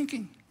new way of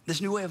thinking, this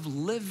new way of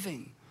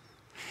living.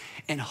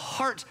 And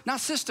hearts, not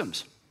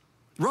systems.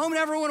 Rome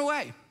never went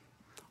away.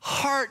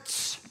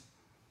 Hearts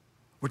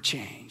were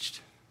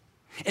changed.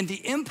 And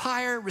the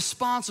empire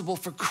responsible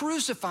for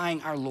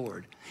crucifying our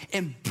Lord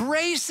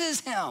embraces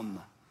him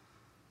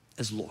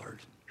as Lord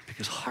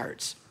because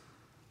hearts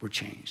were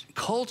changed.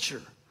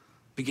 Culture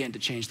began to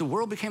change. The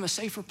world became a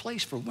safer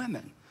place for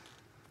women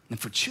and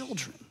for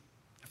children,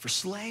 and for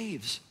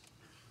slaves,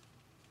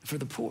 for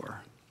the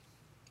poor.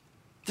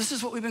 This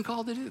is what we've been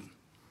called to do.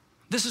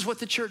 This is what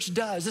the church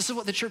does. This is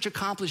what the church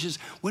accomplishes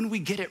when we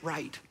get it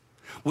right.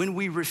 When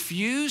we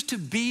refuse to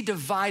be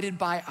divided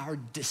by our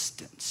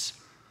distance,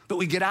 but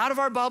we get out of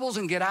our bubbles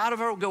and go out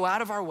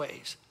of our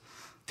ways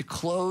to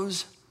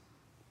close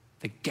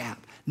the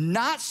gap.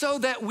 Not so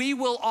that we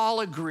will all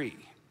agree,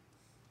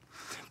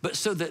 but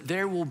so that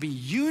there will be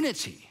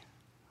unity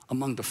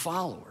among the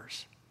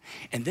followers.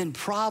 And then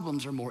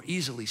problems are more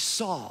easily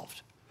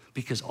solved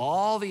because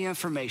all the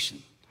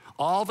information,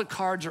 all the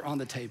cards are on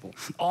the table,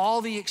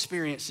 all the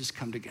experiences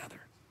come together,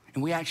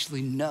 and we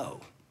actually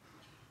know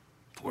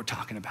what we're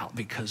talking about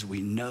because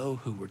we know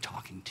who we're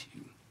talking to.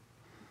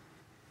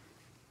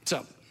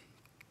 So,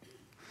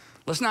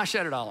 let's not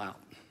shut it all out.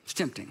 It's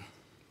tempting.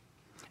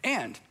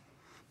 And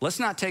let's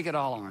not take it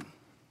all on.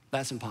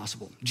 That's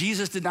impossible.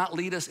 Jesus did not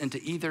lead us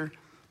into either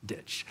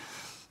ditch.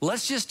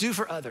 Let's just do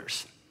for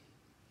others,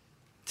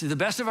 to the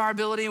best of our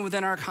ability and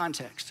within our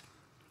context,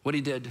 what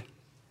he did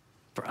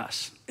for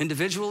us,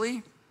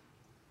 individually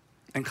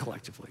and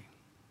collectively.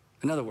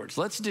 In other words,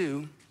 let's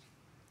do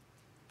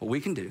what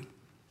we can do.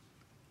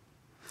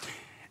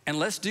 And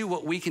let's do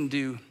what we can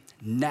do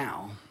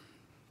now.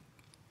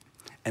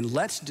 And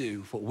let's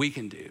do what we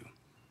can do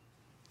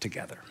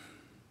together.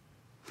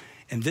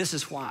 And this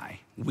is why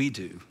we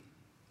do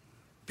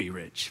Be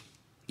Rich.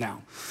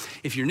 Now,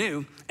 if you're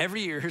new,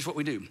 every year, here's what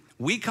we do.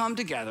 We come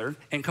together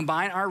and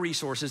combine our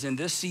resources in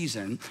this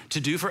season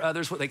to do for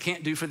others what they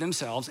can't do for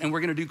themselves. And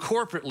we're gonna do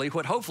corporately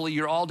what hopefully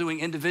you're all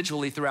doing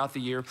individually throughout the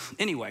year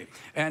anyway.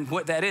 And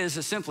what that is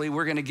simply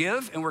we're gonna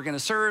give and we're gonna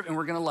serve and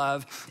we're gonna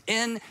love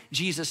in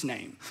Jesus'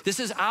 name. This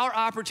is our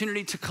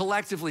opportunity to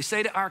collectively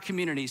say to our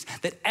communities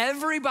that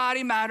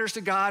everybody matters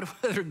to God,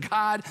 whether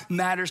God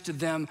matters to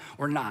them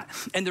or not.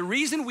 And the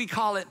reason we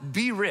call it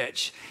Be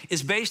Rich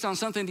is based on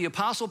something the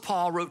Apostle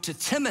Paul wrote to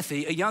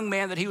Timothy, a young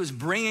man that he was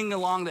bringing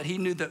along that he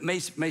knew that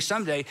may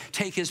someday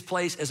take his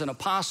place as an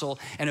apostle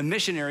and a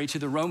missionary to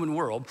the Roman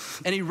world.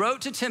 And he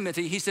wrote to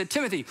Timothy, he said,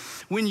 Timothy,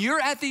 when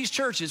you're at these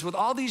churches with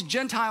all these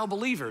Gentile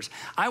believers,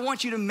 I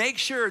want you to make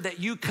sure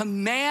that you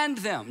command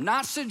them,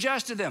 not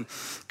suggest to them,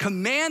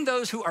 command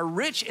those who are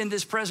rich in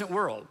this present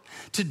world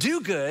to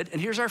do good,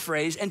 and here's our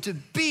phrase, and to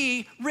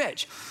be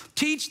rich.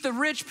 Teach the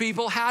rich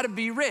people how to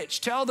be rich.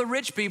 Tell the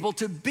rich people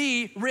to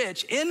be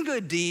rich in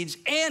good deeds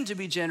and to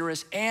be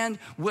generous and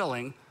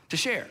willing to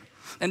share.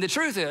 And the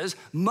truth is,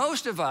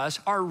 most of us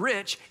are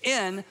rich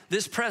in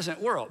this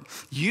present world.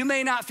 You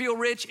may not feel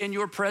rich in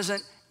your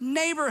present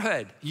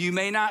neighborhood. You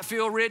may not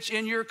feel rich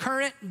in your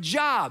current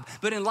job,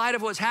 but in light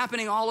of what's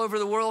happening all over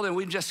the world, and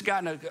we've just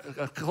gotten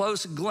a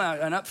close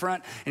glimpse, an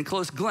upfront and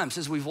close glimpse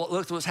as we've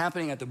looked at what's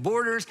happening at the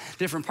borders,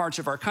 different parts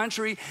of our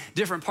country,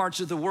 different parts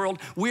of the world,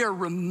 we are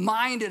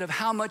reminded of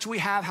how much we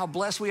have, how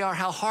blessed we are,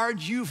 how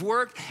hard you've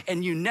worked,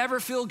 and you never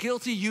feel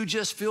guilty, you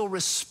just feel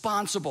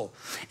responsible.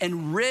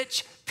 And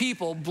rich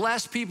people,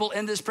 blessed people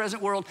in this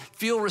present world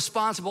feel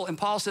responsible. And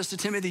Paul says to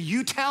Timothy,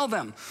 you tell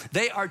them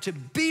they are to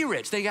be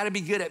rich. They got to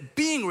be good at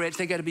being rich.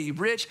 They got to be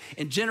rich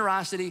in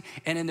generosity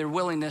and in their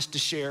willingness to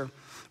share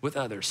with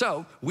others.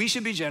 So we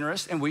should be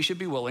generous and we should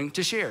be willing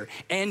to share.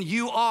 And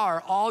you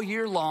are all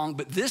year long,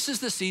 but this is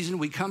the season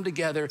we come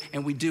together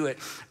and we do it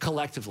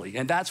collectively.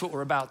 And that's what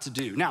we're about to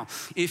do. Now,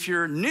 if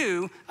you're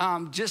new,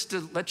 just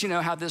to let you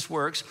know how this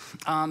works,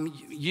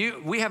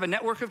 we have a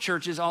network of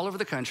churches all over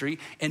the country,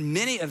 and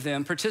many of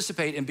them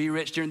participate in Be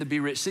Rich during the Be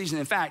Rich season.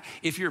 In fact,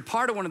 if you're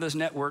part of one of those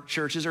network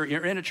churches or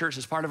you're in a church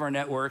that's part of our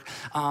network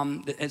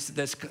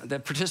that's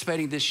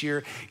participating this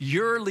year,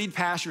 your lead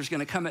pastor is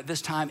gonna come at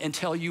this time and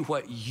tell you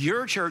what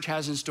your church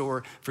has in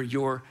store for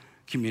your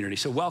community.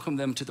 So welcome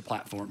them to the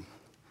platform.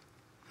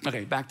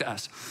 Okay, back to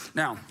us.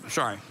 Now,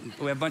 sorry,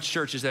 we have a bunch of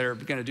churches that are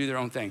gonna do their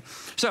own thing.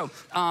 So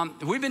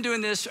we've been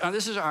doing this,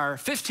 this is our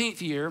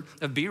 15th year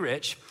of Be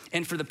Rich.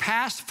 And for the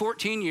past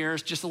 14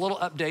 years, just a little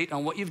update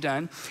on what you've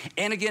done.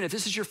 And again, if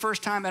this is your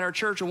first time at our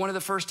church or one of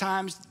the first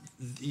times,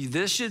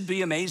 this should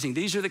be amazing.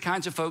 These are the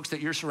kinds of folks that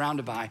you're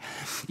surrounded by.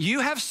 You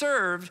have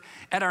served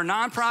at our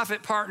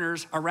nonprofit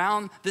partners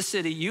around the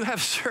city. You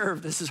have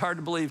served, this is hard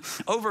to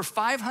believe, over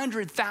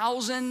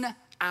 500,000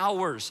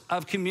 hours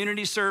of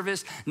community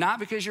service, not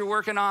because you're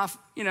working off,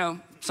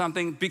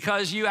 something,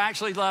 because you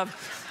actually love,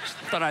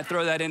 thought I'd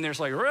throw that in there. It's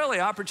like,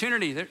 really,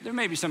 opportunity. There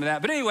may be some of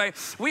that. But anyway,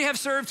 we have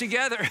served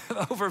together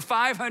over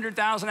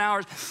 500,000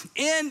 hours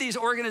in these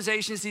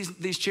organizations,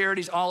 these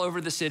charities all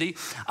over the city.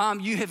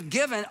 You have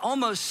given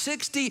almost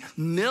 $60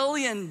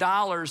 million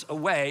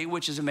away,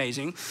 which is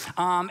amazing.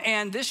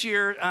 And this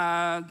year,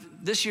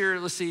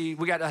 let's see,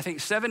 we got, I think,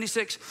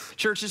 76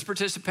 churches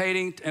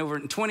participating over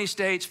in 20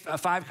 states,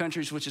 5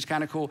 countries, which is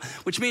kind of cool,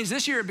 which means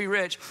this year at Be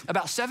Rich,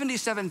 about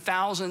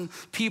 77,000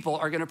 people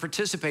are gonna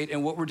participate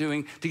in what we're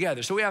doing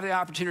together. So we have the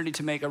opportunity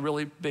to make a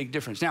really big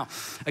difference. Now,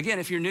 again,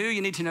 if you're new,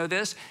 you need to know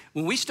this.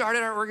 When we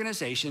started our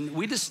organization,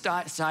 we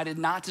decided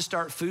not to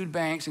start food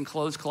banks and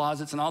clothes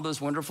closets and all those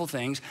wonderful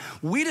things.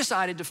 We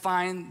decided to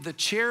find the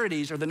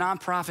charities or the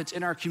nonprofits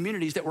in our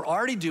communities that were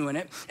already doing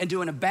it and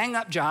doing a bang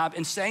up job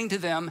and saying to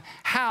them,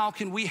 how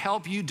can we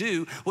help you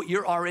do what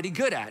you're already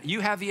good at?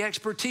 You have the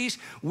expertise,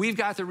 we've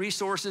got the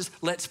resources,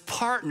 let's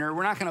partner.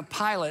 We're not gonna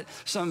pilot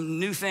some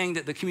new thing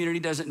that the community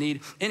doesn't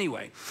need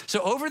anyway.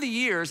 So over the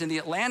years in the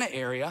Atlanta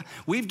area,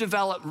 we've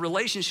developed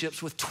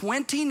relationships with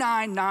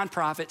 29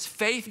 nonprofits,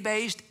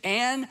 faith-based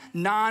and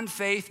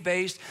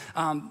non-faith-based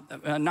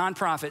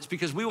nonprofits,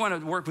 because we wanna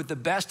work with the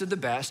best of the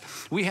best.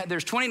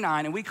 There's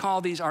 29, and we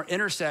call these our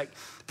Intersect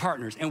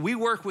partners, and we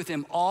work with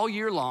them all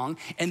year long,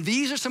 and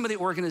these are some of the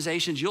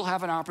organizations you'll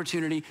have an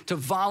opportunity to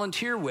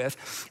volunteer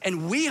with,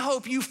 and we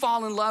hope you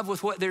fall in love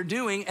with what they're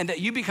doing and that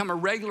you become a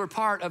regular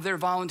part of their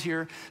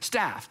volunteer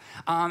staff.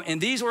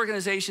 And these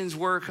organizations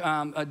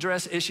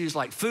address issues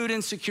like food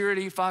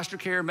insecurity, foster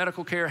care,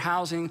 medical care,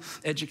 housing,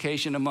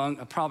 education, among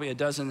probably a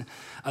dozen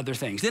other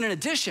things. Then in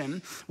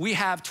addition, we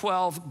have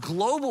 12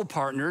 global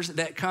partners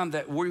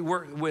that we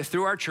work with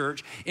through our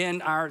church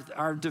in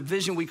our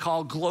division we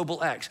call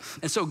Global X.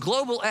 And so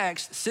Global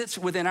X sits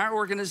within our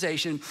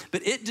organization,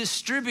 but it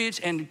distributes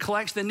and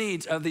collects the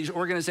needs of these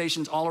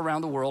organizations all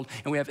around the world,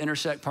 and we have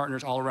Intersect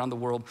partners all around the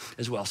world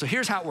as well. So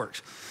here's how it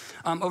works.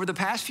 Over the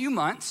past few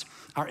months,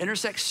 our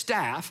Intersect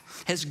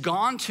staff has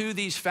gone to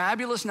these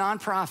fabulous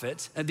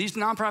nonprofits. These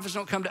nonprofits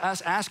don't come to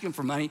us asking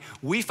for money.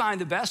 We find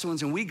the best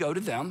ones and we go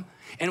to them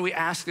and we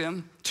ask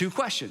them 2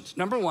 questions.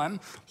 Number 1,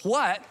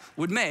 what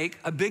would make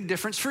a big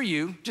difference for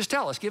you? Just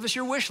tell us, give us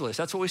your wish list.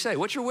 That's what we say.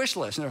 What's your wish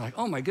list? And they're like,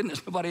 oh my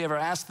goodness, nobody ever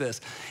asked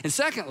this. And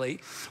secondly,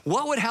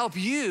 what would help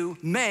you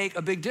make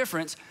a big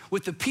difference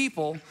with the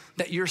people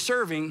that you're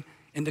serving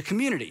in the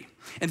community?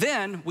 And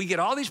then we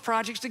get all these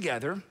projects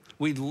together.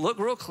 We look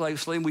real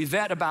closely and we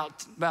vet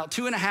about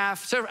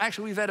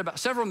we vet about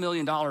several $1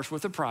 million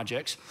worth of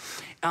projects.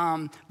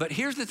 But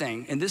here's the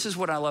thing, and this is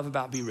what I love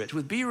about Be Rich.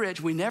 With Be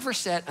Rich, we never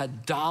set a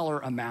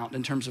dollar amount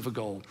in terms of a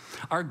goal.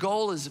 Our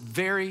goal is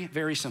very,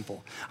 very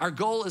simple. Our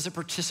goal is a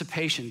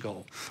participation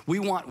goal. We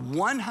want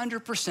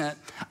 100%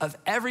 of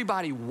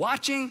everybody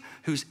watching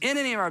who's in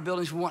any of our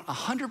buildings. We want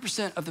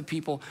 100% of the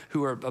people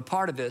who are a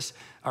part of this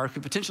or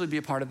could potentially be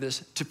a part of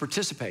this to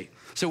participate.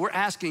 So we're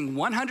asking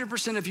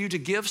 100% of you to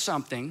give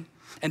something,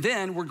 and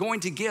then we're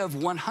going to give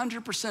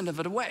 100% of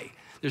it away.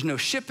 There's no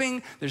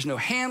shipping, there's no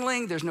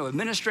handling, there's no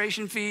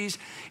administration fees.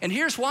 And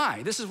here's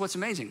why. This is what's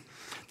amazing.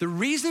 The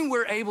reason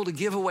we're able to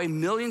give away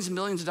millions and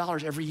millions of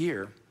dollars every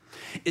year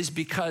is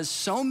because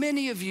so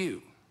many of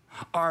you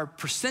are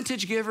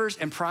percentage givers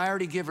and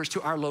priority givers to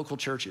our local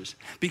churches.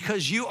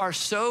 Because you are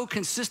so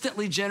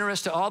consistently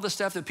generous to all the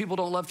stuff that people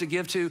don't love to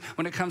give to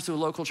when it comes to a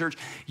local church.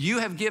 You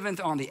have given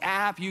on the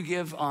app, you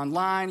give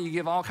online, you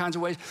give all kinds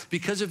of ways.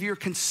 Because of your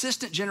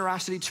consistent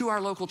generosity to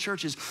our local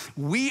churches,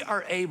 we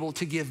are able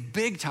to give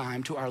big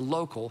time to our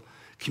local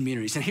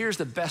communities. And here's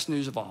the best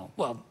news of all.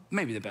 Well,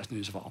 maybe the best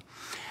news of all.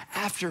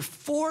 After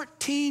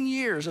 14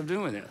 years of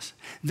doing this,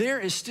 there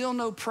is still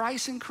no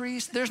price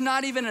increase. There's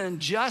not even an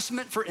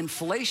adjustment for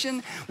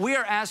inflation. We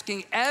are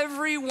asking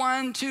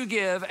everyone to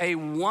give a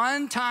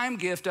one-time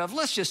gift of,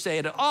 let's just say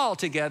it all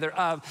together,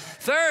 of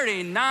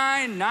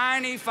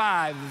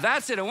 $39.95.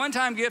 That's it, a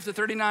one-time gift of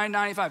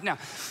 $39.95. Now,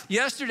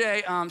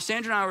 yesterday,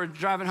 Sandra and I were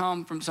driving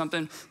home from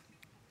something,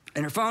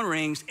 and her phone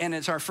rings, and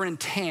it's our friend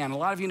Tan. A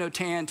lot of you know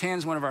Tan.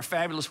 Tan's one of our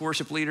fabulous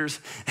worship leaders,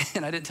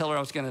 and I didn't tell her I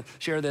was gonna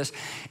share this.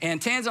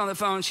 And Tan's on the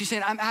phone. She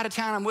said, I'm out of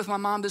town. I'm with my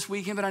mom this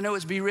weekend, but I know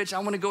it's Be Rich. I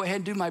wanna go ahead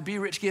and do my Be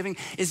Rich giving.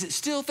 Is it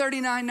still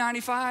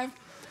 $39.95?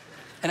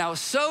 And I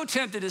was so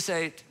tempted to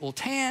say, well,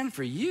 Tan,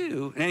 for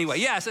you. And anyway,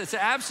 yes, it's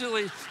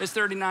absolutely, it's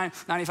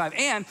 $39.95.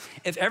 And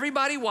if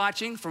everybody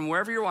watching from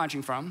wherever you're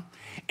watching from,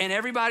 and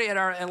everybody at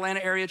our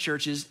Atlanta area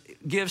churches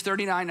gives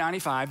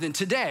 $39.95, then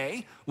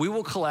today we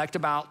will collect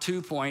about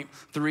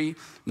 $2.3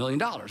 million.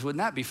 Wouldn't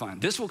that be fun?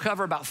 This will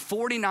cover about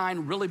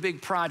 49 really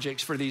big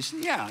projects for these.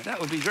 Yeah,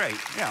 that would be great,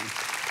 yeah.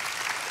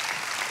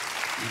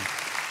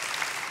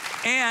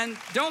 And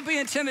don't be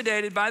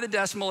intimidated by the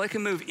decimal. It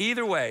can move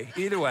either way,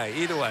 either way,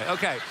 either way.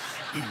 Okay.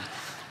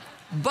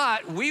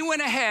 But we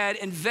went ahead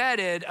and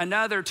vetted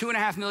another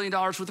 $2.5 million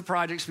worth of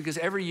projects because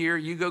every year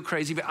you go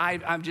crazy, but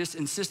I've just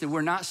insisted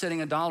we're not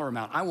setting a dollar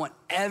amount. I want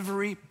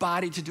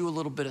everybody to do a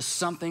little bit of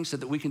something so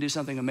that we can do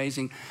something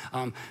amazing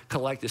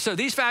collective. So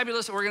these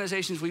fabulous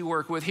organizations we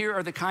work with, here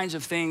are the kinds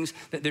of things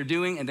that they're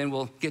doing, and then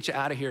we'll get you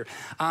out of here.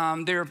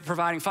 They're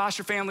providing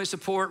foster family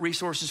support,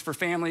 resources for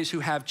families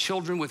who have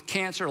children with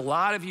cancer. A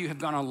lot of you have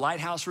gone on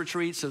Lighthouse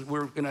retreats, so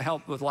we're gonna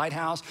help with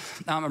Lighthouse.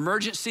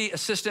 Emergency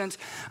assistance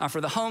for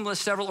the homeless.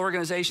 Several organizations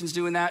organizations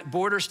doing that.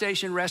 Border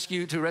Station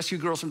Rescue to rescue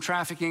girls from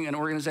trafficking, an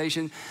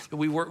organization that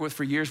we work with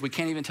for years. We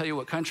can't even tell you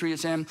what country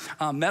it's in.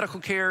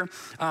 Medical care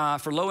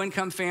for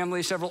low-income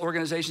families, several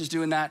organizations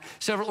doing that.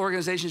 Several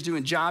organizations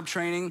doing job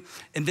training.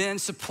 And then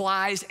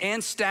supplies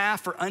and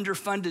staff for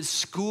underfunded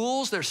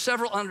schools. There's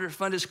several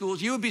underfunded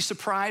schools. You would be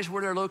surprised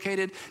where they're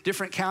located,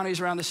 different counties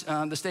around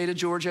the state of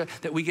Georgia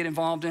that we get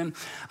involved in.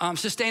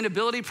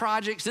 Sustainability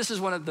projects. This is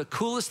one of the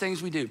coolest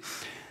things we do.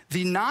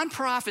 The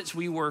nonprofits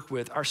we work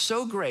with are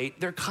so great,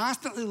 they're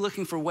constantly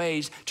looking for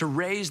ways to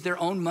raise their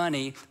own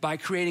money by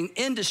creating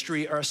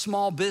industry or a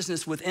small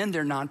business within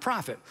their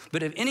nonprofit.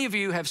 But if any of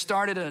you have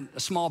started a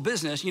small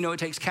business, you know it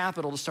takes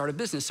capital to start a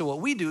business. So what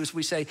we do is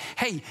we say,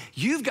 hey,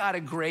 you've got a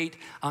great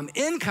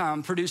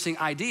income producing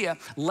idea.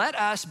 Let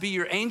us be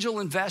your angel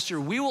investor.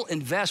 We will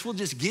invest. We'll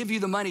just give you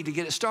the money to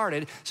get it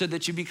started so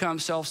that you become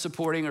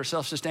self-supporting or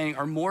self-sustaining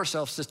or more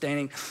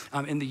self-sustaining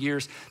in the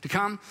years to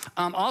come.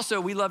 Also,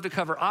 we love to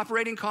cover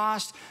operating costs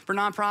for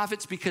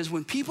nonprofits, because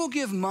when people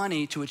give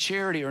money to a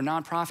charity or a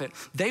nonprofit,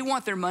 they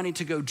want their money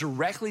to go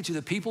directly to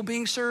the people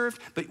being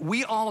served, but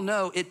we all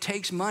know it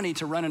takes money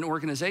to run an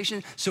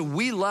organization, so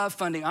we love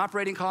funding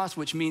operating costs,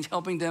 which means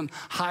helping them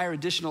hire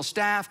additional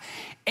staff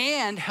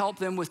and help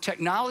them with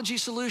technology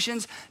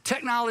solutions.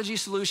 Technology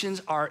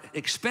solutions are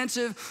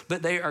expensive,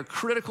 but they are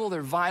critical,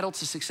 they're vital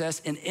to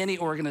success in any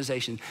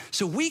organization.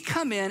 So we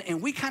come in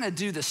and we kind of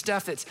do the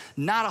stuff that's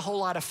not a whole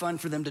lot of fun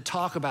for them to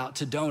talk about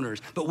to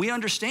donors, but we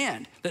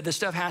understand that this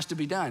stuff has to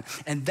be done.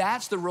 And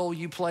that's the role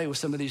you play with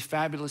some of these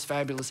fabulous,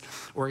 fabulous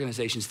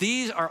organizations.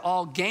 These are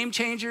all game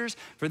changers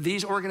for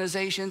these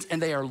organizations,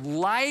 and they are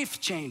life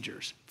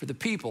changers for the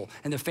people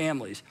and the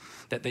families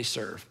that they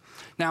serve.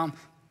 Now,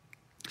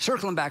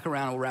 circling back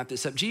around, we'll wrap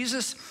this up.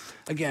 Jesus,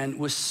 again,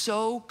 was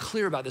so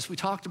clear about this. We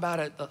talked about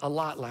it a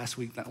lot last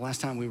week,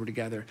 last time we were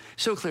together.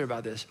 So clear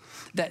about this,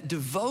 that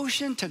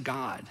devotion to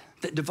God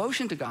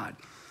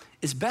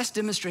is best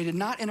demonstrated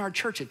not in our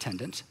church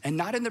attendance and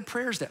not in the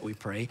prayers that we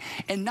pray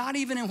and not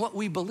even in what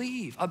we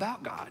believe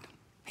about God.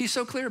 He's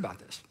so clear about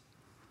this.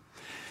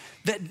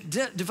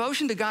 That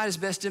devotion to God is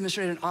best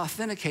demonstrated and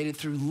authenticated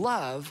through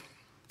love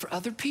for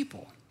other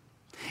people.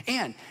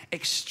 And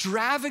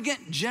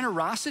extravagant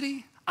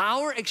generosity,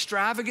 our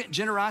extravagant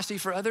generosity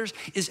for others,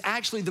 is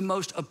actually the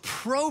most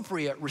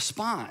appropriate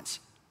response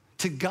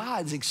to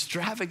God's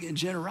extravagant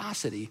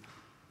generosity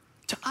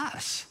to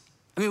us.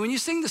 I mean, when you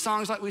sing the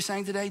songs like we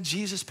sang today,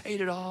 Jesus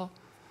paid it all,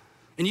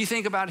 and you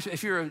think about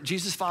if you're a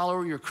Jesus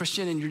follower, you're a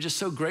Christian, and you're just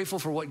so grateful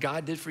for what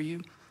God did for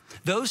you,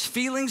 those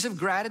feelings of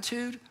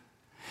gratitude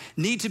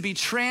need to be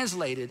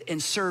translated in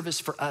service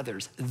for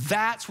others.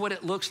 That's what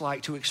it looks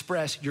like to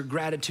express your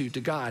gratitude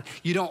to God.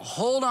 You don't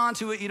hold on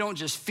to it. You don't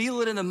just feel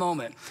it in the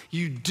moment.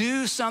 You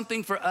do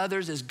something for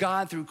others as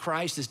God through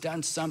Christ has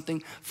done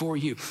something for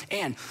you.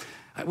 And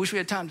I wish we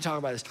had time to talk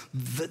about this.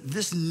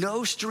 This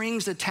no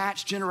strings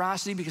attached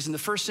generosity, because in the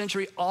first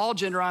century, all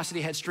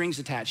generosity had strings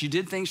attached. You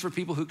did things for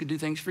people who could do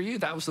things for you.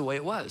 That was the way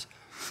it was.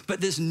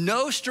 But this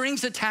no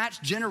strings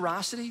attached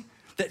generosity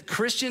that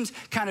Christians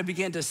kind of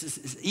began to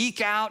eke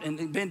out and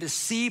began to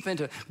seep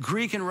into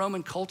Greek and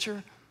Roman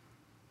culture,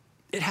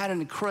 it had an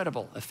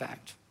incredible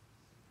effect.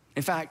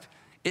 In fact,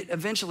 it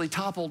eventually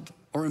toppled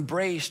or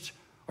embraced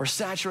or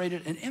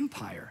saturated an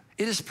empire.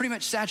 It has pretty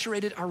much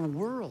saturated our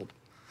world.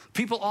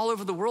 People all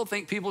over the world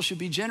think people should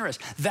be generous.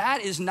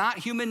 That is not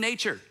human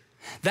nature.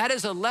 That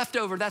is a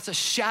leftover, that's a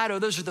shadow.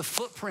 Those are the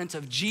footprints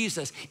of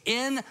Jesus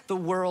in the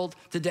world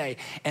today.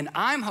 And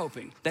I'm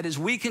hoping that as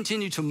we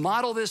continue to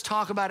model this,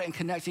 talk about it, and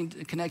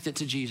connect it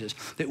to Jesus,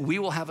 that we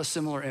will have a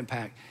similar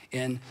impact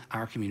in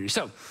our community.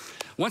 So,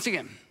 once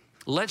again,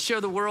 let's show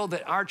the world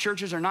that our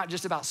churches are not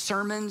just about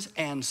sermons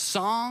and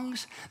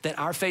songs, that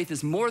our faith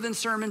is more than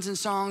sermons and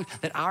songs,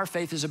 that our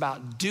faith is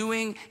about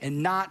doing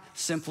and not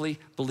simply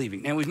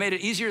believing. And we've made it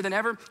easier than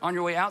ever. On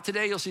your way out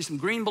today, you'll see some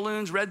green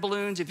balloons, red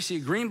balloons. If you see a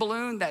green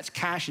balloon, that's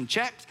cash and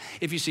checks.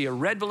 If you see a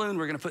red balloon,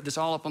 we're gonna put this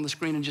all up on the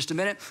screen in just a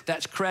minute,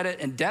 that's credit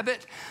and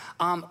debit.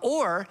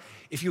 Or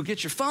if you'll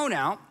get your phone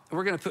out,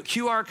 we're gonna put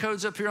QR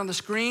codes up here on the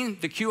screen.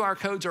 The QR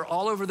codes are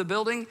all over the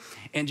building.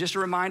 And just a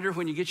reminder,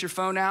 when you get your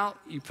phone out,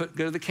 you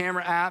go to the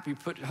camera app,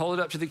 hold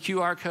it up to the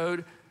QR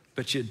code,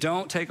 but you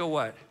don't take a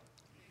what?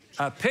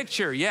 A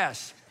picture,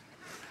 yes.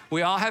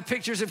 We all have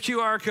pictures of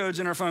QR codes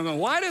in our phone going,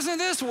 why doesn't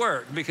this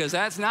work? Because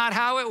that's not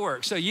how it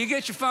works. So you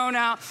get your phone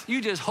out, you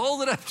just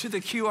hold it up to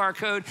the QR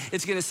code.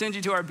 It's gonna send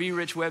you to our Be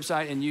Rich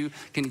website and you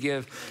can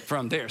give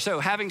from there. So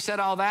having said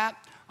all that,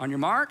 on your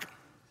mark,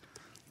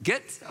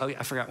 oh yeah,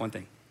 I forgot one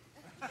thing.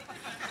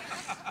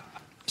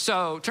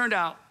 So turned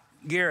out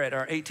Garrett,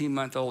 our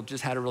 18-month-old,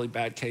 just had a really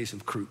bad case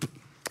of croup.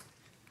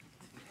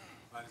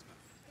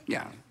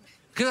 Yeah,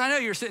 because I know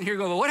you're sitting here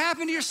going, well, what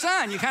happened to your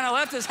son? You kind of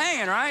left us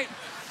hanging, right?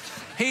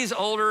 He's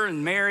older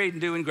and married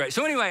and doing great.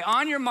 So anyway,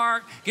 on your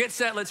mark, get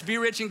set. Let's be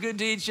rich in good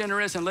deeds,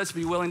 generous, and let's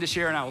be willing to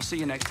share. And I will see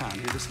you next time.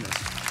 You're dismissed.